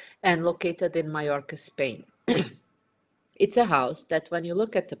and located in Mallorca, Spain. It's a house that when you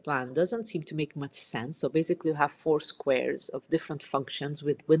look at the plan doesn't seem to make much sense. So basically you have 4 squares of different functions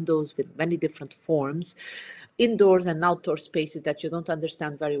with windows with many different forms, indoors and outdoor spaces that you don't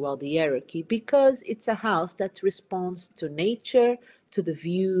understand very well the hierarchy, because it's a house that responds to nature, to the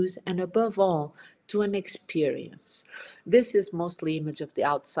views, and above all, to an experience. This is mostly image of the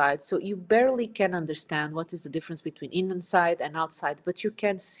outside, so you barely can understand what is the difference between inside and outside, but you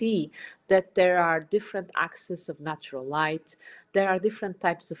can see that there are different axes of natural light, there are different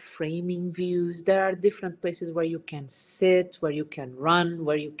types of framing views, there are different places where you can sit, where you can run,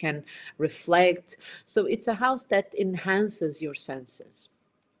 where you can reflect. So it's a house that enhances your senses.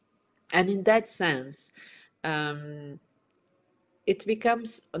 And in that sense, it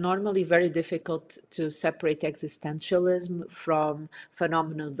becomes normally very difficult to separate existentialism from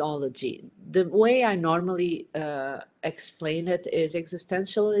phenomenology. The way I normally explain it is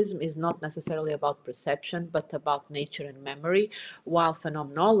existentialism is not necessarily about perception, but about nature and memory, while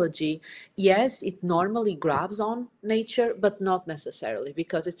phenomenology, yes, it normally grabs on nature, but not necessarily,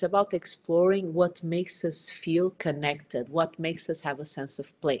 because it's about exploring what makes us feel connected, what makes us have a sense of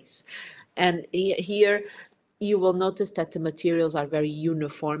place. And here, you will notice that the materials are very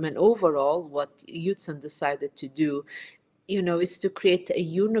uniform, and overall what Utzon decided to do, is to create a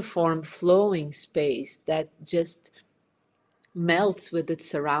uniform flowing space that just melts with its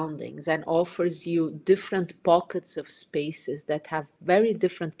surroundings and offers you different pockets of spaces that have very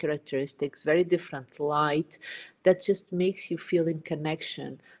different characteristics, very different light, that just makes you feel in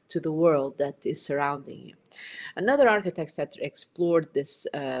connection to the world that is surrounding you. Another architect that explored this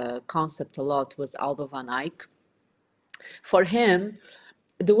concept a lot was Aldo van Eyck. For him,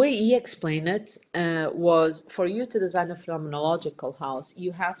 the way he explained it was, for you to design a phenomenological house,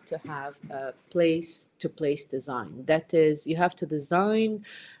 you have to have a place-to-place design. That is, you have to design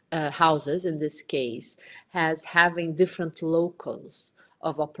houses, in this case, as having different locales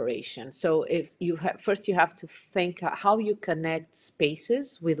of operation. So if you first you have to think how you connect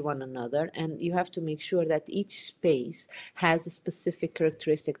spaces with one another, and you have to make sure that each space has a specific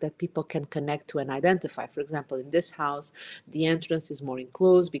characteristic that people can connect to and identify. For example, in this house, the entrance is more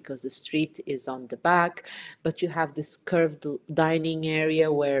enclosed because the street is on the back, but you have this curved dining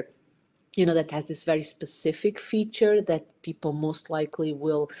area where that has this very specific feature that people most likely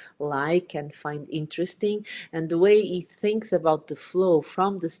will like and find interesting. And the way he thinks about the flow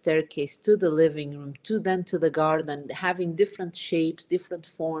from the staircase to the living room to then to the garden, having different shapes, different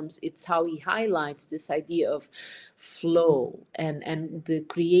forms, it's how he highlights this idea of flow and the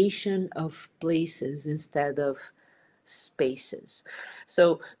creation of places instead of spaces.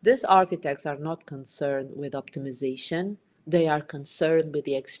 So these architects are not concerned with optimization. They are concerned with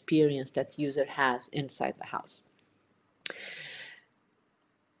the experience that user has inside the house.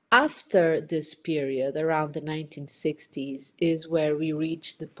 After this period, around the 1960s, is where we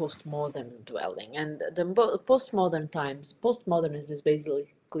reach the postmodern dwelling. And the postmodernism is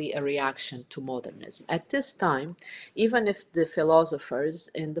basically a reaction to modernism. At this time, even if the philosophers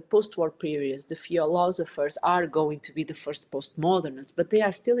in the post-war periods, the philosophers are going to be the first postmodernists, but they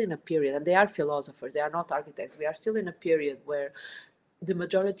are still in a period, and they are philosophers, they are not architects, we are still in a period where the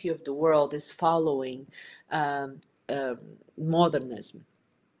majority of the world is following modernism.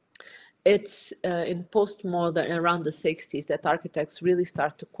 It's in postmodern, around the 60s, that architects really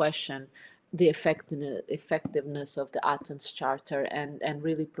start to question the effectiveness of the Athens Charter and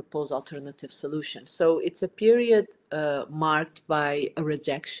really propose alternative solutions. So it's a period marked by a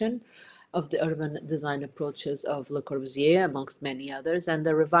rejection of the urban design approaches of Le Corbusier, amongst many others, and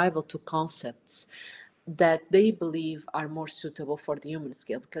the revival to concepts that they believe are more suitable for the human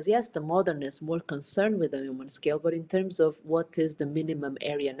scale. Because yes, the modernists were concerned with the human scale, but in terms of what is the minimum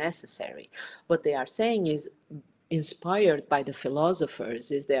area necessary, what they are saying is, inspired by the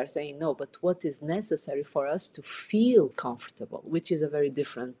philosophers, is they are saying, no, but what is necessary for us to feel comfortable, which is a very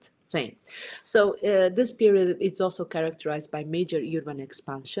different thing. So this period is also characterized by major urban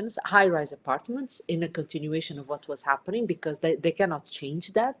expansions, high-rise apartments, in a continuation of what was happening, because they cannot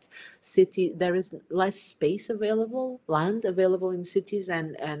change that. There is less space available, land available in cities,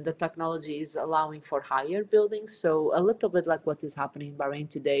 and the technology is allowing for higher buildings. So a little bit like what is happening in Bahrain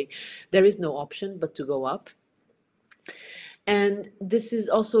today, there is no option but to go up. And this is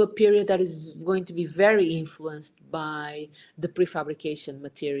also a period that is going to be very influenced by the prefabrication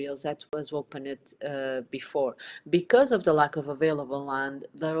materials that was opened before. Because of the lack of available land,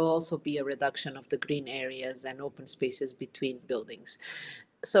 there will also be a reduction of the green areas and open spaces between buildings.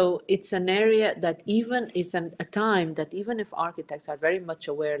 So it's an area that a time that even if architects are very much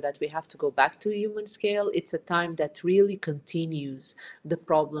aware that we have to go back to human scale, it's a time that really continues the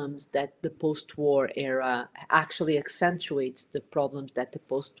problems that the post-war era actually accentuates the problems that the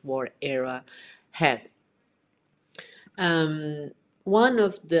post-war era had. One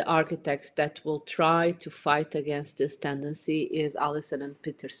of the architects that will try to fight against this tendency is Allison and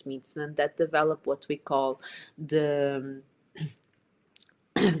Peter Smithson, that develop what we call the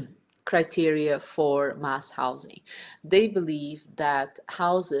criteria for mass housing. They believe that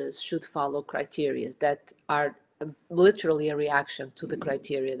houses should follow criteria that are literally a reaction to the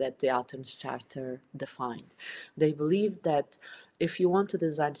criteria that the Athens Charter defined. They believe that if you want to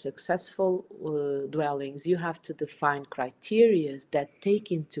design successful dwellings, you have to define criteria that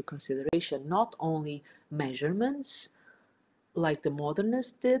take into consideration not only measurements, like the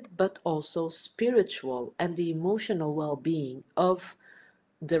modernists did, but also spiritual and the emotional well-being of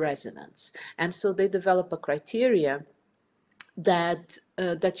the residents. And so they develop a criteria that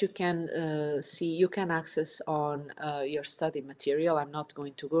you can see, you can access on your study material. I'm not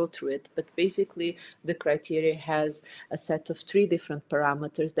going to go through it, but basically the criteria has a set of 3 different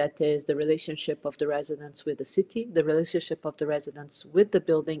parameters. That is the relationship of the residents with the city, the relationship of the residents with the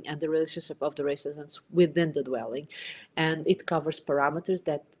building, and the relationship of the residents within the dwelling. And it covers parameters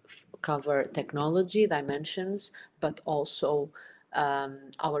that cover technology, dimensions, but also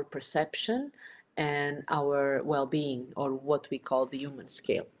our perception and our well-being, or what we call the human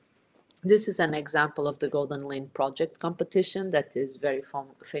scale. This is an example of the Golden Lane Project competition that is very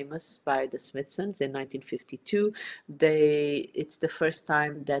famous by the Smithsons in 1952. It's the first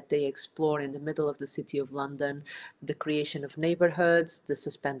time that they explore in the middle of the city of London the creation of neighborhoods, the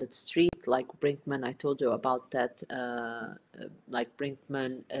suspended street, like Brinkman, I told you about that, like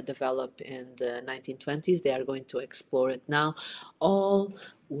Brinkman developed in the 1920s. They are going to explore it now, all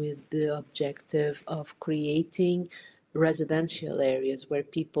with the objective of creating residential areas where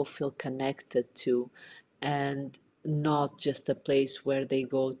people feel connected to, and not just a place where they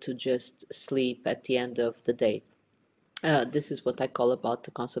go to just sleep at the end of the day. This is what I call about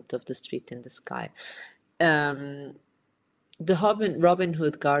the concept of the street in the sky. Um, the Robin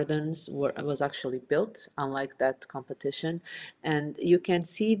Hood Gardens was actually built, unlike that competition, and you can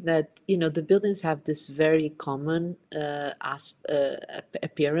see that the buildings have this very common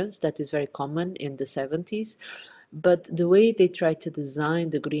appearance that is very common in the 70s, but the way they try to design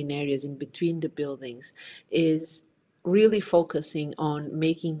the green areas in between the buildings is really focusing on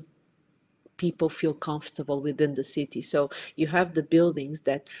making people feel comfortable within the city. So you have the buildings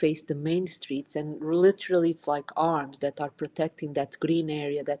that face the main streets, and literally it's like arms that are protecting that green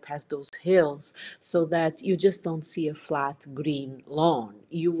area that has those hills, so that you just don't see a flat green lawn.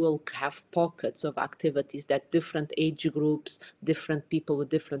 You will have pockets of activities that different age groups, different people with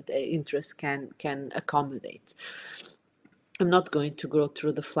different interests can accommodate. I'm not going to go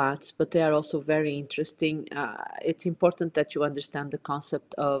through the flats, but they are also very interesting. It's important that you understand the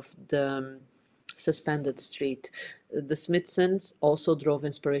concept of the suspended street. The Smithsons also drove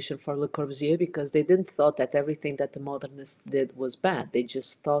inspiration for Le Corbusier because they didn't thought that everything that the modernists did was bad. They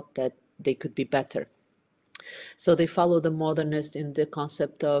just thought that they could be better. So they follow the modernists in the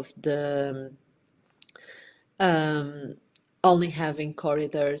concept of the um, only having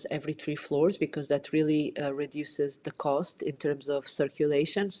corridors every 3 floors, because that really reduces the cost in terms of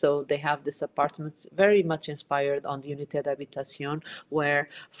circulation. So they have these apartments very much inspired on the unité d'habitation, where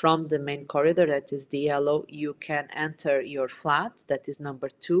from the main corridor, that is the yellow, you can enter your flat, that is number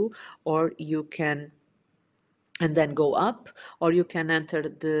 2, or you can and then go up, or you can enter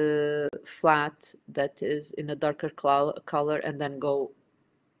the flat that is in a darker color and then go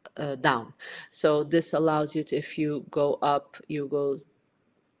down. So this allows you to, if you go up, you go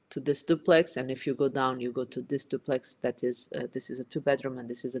to this duplex, and if you go down, you go to this duplex. That is, this is a 2-bedroom and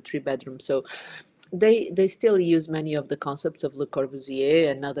this is a 3-bedroom. So they still use many of the concepts of Le Corbusier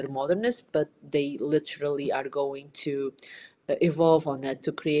and other modernists, but they literally are going to evolve on that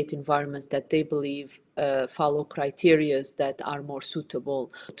to create environments that they believe follow criteria that are more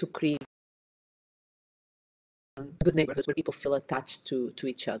suitable to create good neighborhoods where people feel attached to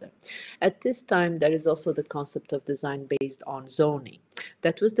each other. At this time, there is also the concept of design based on zoning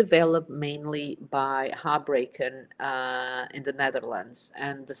that was developed mainly by Habreken in the Netherlands,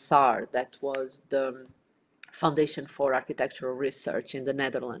 and the SAR, that was the Foundation for Architectural Research in the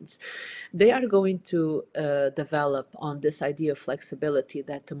Netherlands. They are going to develop on this idea of flexibility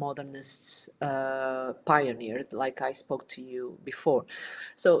that the modernists pioneered, like I spoke to you before.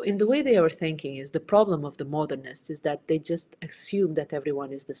 So in the way they are thinking, is the problem of the modernists is that they just assume that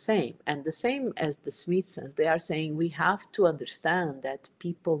everyone is the same. And the same as the Smithsons, they are saying we have to understand that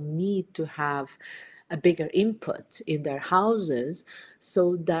people need to have a bigger input in their houses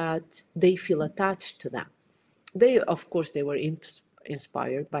so that they feel attached to them. They, of course, they were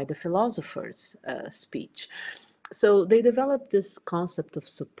inspired by the philosopher's speech. So they developed this concept of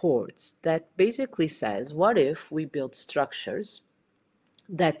supports that basically says, what if we build structures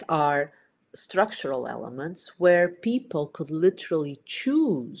that are structural elements where people could literally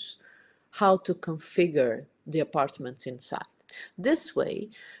choose how to configure the apartments inside. This way,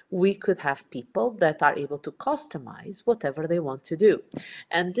 we could have people that are able to customize whatever they want to do.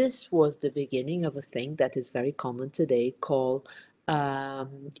 And this was the beginning of a thing that is very common today called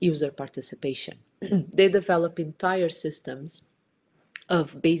user participation. They develop entire systems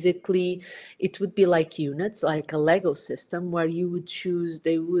of basically, it would be like units, like a Lego system, where you would choose,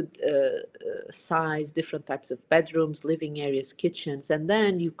 they would size different types of bedrooms, living areas, kitchens, and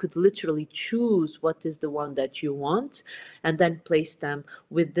then you could literally choose what is the one that you want and then place them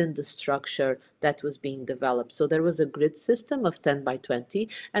within the structure that was being developed. So there was a grid system of 10 by 20,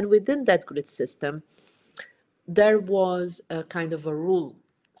 and within that grid system, there was a kind of a rule.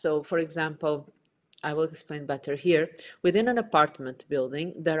 So, for example, I will explain better here. Within an apartment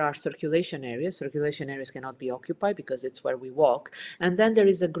building, there are circulation areas. Circulation areas cannot be occupied because it's where we walk. And then there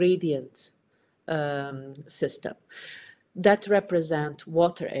is a gradient system that represent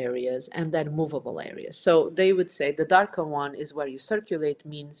water areas and then movable areas. So they would say the darker one is where you circulate,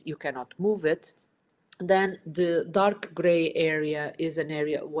 means you cannot move it. Then the dark gray area is an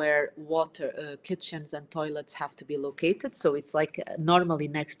area where water, kitchens and toilets have to be located. So it's like normally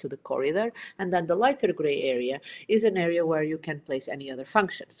next to the corridor. And then the lighter gray area is an area where you can place any other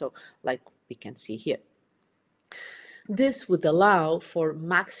function. So like we can see here. This would allow for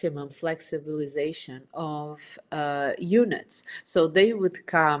maximum flexibilization of units. So they would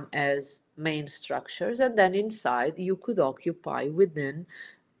come as main structures, and then inside you could occupy within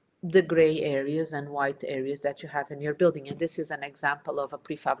the gray areas and white areas that you have in your building. And this is an example of a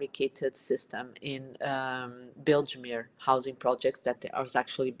prefabricated system in Bilgemere housing projects that was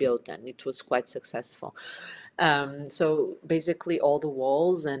actually built, and it was quite successful. So basically all the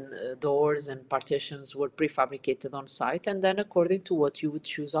walls and doors and partitions were prefabricated on site, and then according to what you would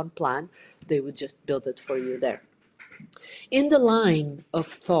choose on plan, they would just build it for you there. In the line of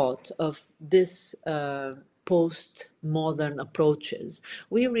thought of this post-modern approaches,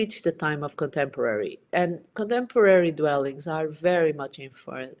 we reach the time of contemporary, and contemporary dwellings are very much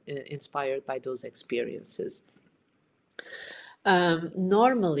inspired by those experiences.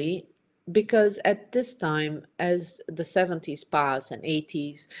 Normally, because at this time, as the 70s pass and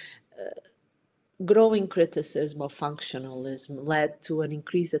 80s, growing criticism of functionalism led to an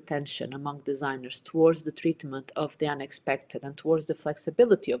increased attention among designers towards the treatment of the unexpected and towards the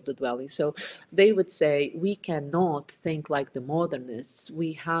flexibility of the dwelling. So they would say, we cannot think like the modernists.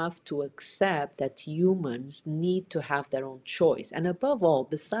 We have to accept that humans need to have their own choice. And above all,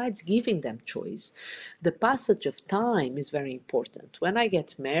 besides giving them choice, the passage of time is very important. When I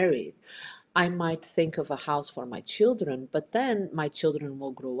get married, I might think of a house for my children, but then my children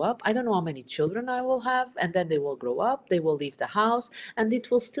will grow up. I don't know how many children I will have, and then they will grow up, they will leave the house, and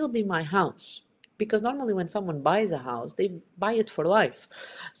it will still be my house. Because normally when someone buys a house, they buy it for life.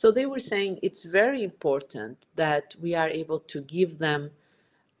 So they were saying it's very important that we are able to give them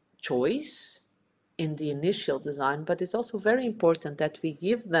choice in the initial design, but it's also very important that we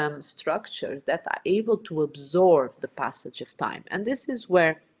give them structures that are able to absorb the passage of time. And this is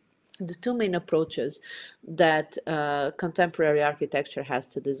where the two main approaches that contemporary architecture has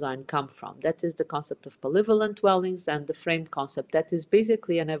to design come from. That is the concept of polyvalent dwellings and the frame concept. That is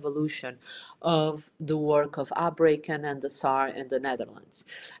basically an evolution of the work of Abreken and the Saar in the Netherlands.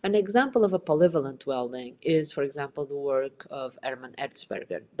 An example of a polyvalent dwelling is, for example, the work of Herman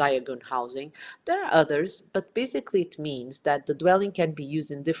Erzberger, diagon housing. There are others, but basically it means that the dwelling can be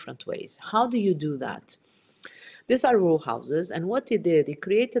used in different ways. How do you do that? These are row houses, and what he did, he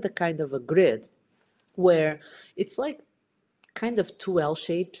created a kind of a grid where it's like kind of two L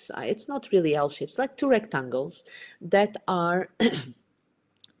shapes. It's not really L shapes, like two rectangles that are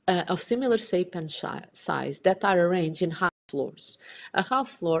of similar shape and size that are arranged in half floors. A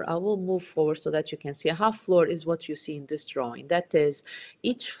half floor, I will move forward so that you can see. A half floor is what you see in this drawing. That is,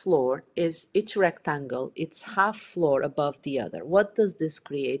 each floor is, each rectangle, it's half floor above the other. What does this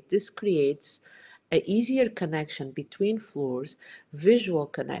create? This creates an easier connection between floors, visual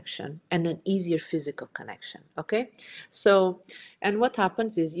connection, and an easier physical connection, okay? So, and what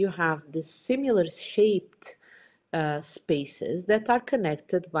happens is you have this similar shaped spaces that are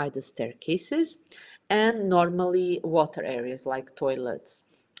connected by the staircases and normally water areas like toilets.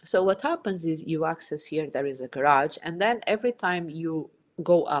 So what happens is you access here, there is a garage, and then every time you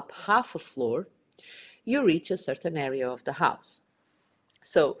go up half a floor, you reach a certain area of the house.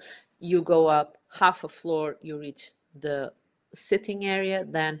 So you go up half a floor, you reach the sitting area,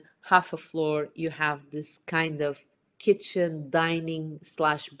 then half a floor, you have this kind of kitchen, dining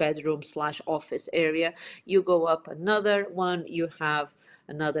slash bedroom slash office area. You go up another one, you have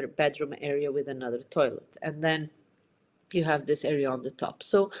another bedroom area with another toilet. And then you have this area on the top.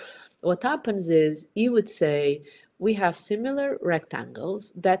 So what happens is you would say we have similar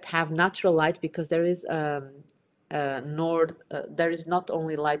rectangles that have natural light because there is there is not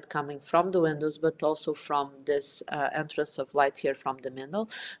only light coming from the windows but also from this entrance of light here from the middle.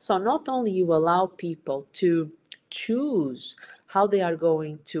 So not only you allow people to choose how they are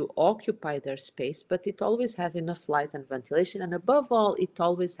going to occupy their space, but it always has enough light and ventilation, and above all, it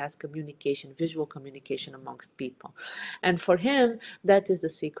always has communication, visual communication amongst people. And for him, that is the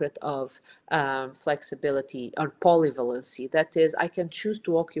secret of flexibility or polyvalency. That is, I can choose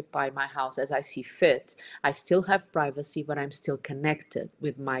to occupy my house as I see fit. I still have privacy, but I'm still connected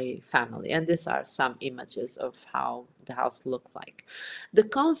with my family. And these are some images of how the house looked like. The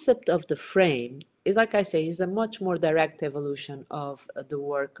concept of the frame is, like I say, is a much more direct evolution of the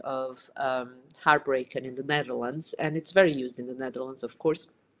work of Harbreken in the Netherlands, and it's very used in the Netherlands, of course.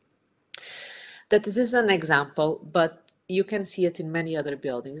 That this is an example, but you can see it in many other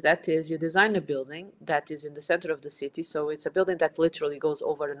buildings. That is, you design a building that is in the center of the city, so it's a building that literally goes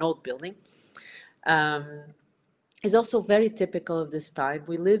over an old building. Is also very typical of this time.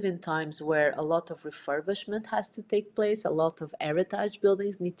 We live in times where a lot of refurbishment has to take place, a lot of heritage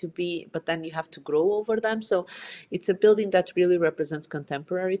buildings need to be, but then you have to grow over them. So it's a building that really represents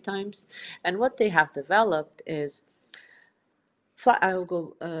contemporary times. And what they have developed is, I'll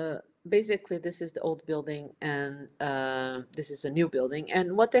go, basically this is the old building and this is the new building.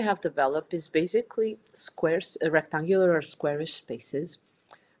 And what they have developed is basically squares, rectangular or squarish spaces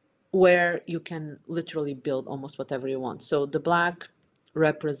where you can literally build almost whatever you want. So the black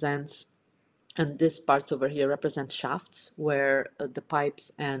represents, and this parts over here represent shafts where the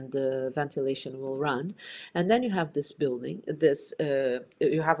pipes and the ventilation will run. And then you have this building,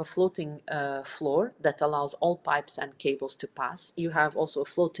 you have a floating floor that allows all pipes and cables to pass. You have also a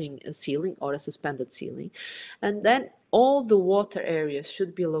floating ceiling or a suspended ceiling. And then all the water areas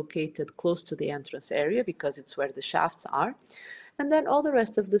should be located close to the entrance area because it's where the shafts are. And then all the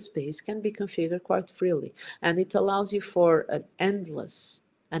rest of the space can be configured quite freely. And it allows you for an endless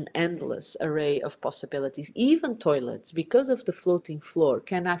array of possibilities. Even toilets, because of the floating floor,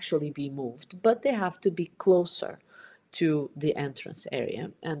 can actually be moved, but they have to be closer to the entrance area.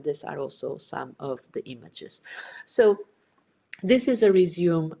 And these are also some of the images. So this is the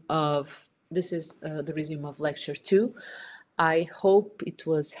resume of lecture 2. I hope it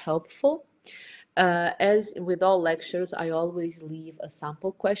was helpful. As with all lectures, I always leave a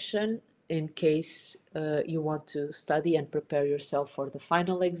sample question in case you want to study and prepare yourself for the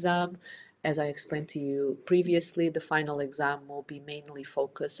final exam. As I explained to you previously, the final exam will be mainly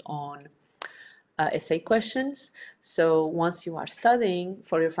focused on essay questions. So once you are studying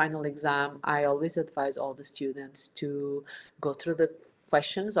for your final exam, I always advise all the students to go through the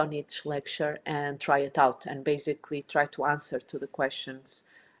questions on each lecture and try it out and basically try to answer to the questions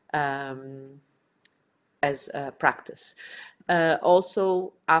as practice.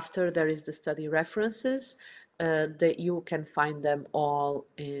 Also, after there is the study references, that you can find them all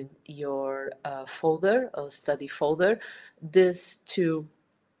in your folder, or study folder. These two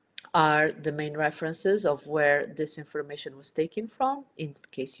are the main references of where this information was taken from, in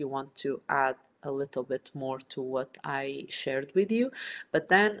case you want to add a little bit more to what I shared with you. But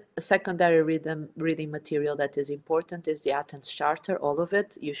then a secondary reading material that is important is the Athens Charter, all of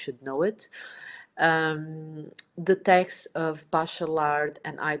it, you should know it. The text of Bachelard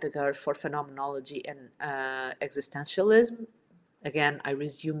and Heidegger for phenomenology and existentialism. Again, I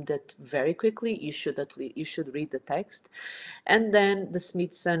resumed it very quickly. You should read the text. And then the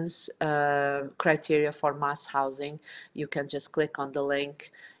Smithson's criteria for mass housing. You can just click on the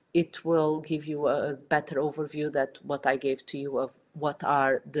link. It will give you a better overview that what I gave to you of what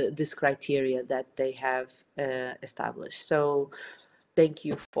are this criteria that they have established. So thank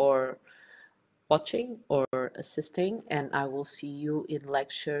you for watching or assisting, and I will see you in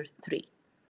lecture 3.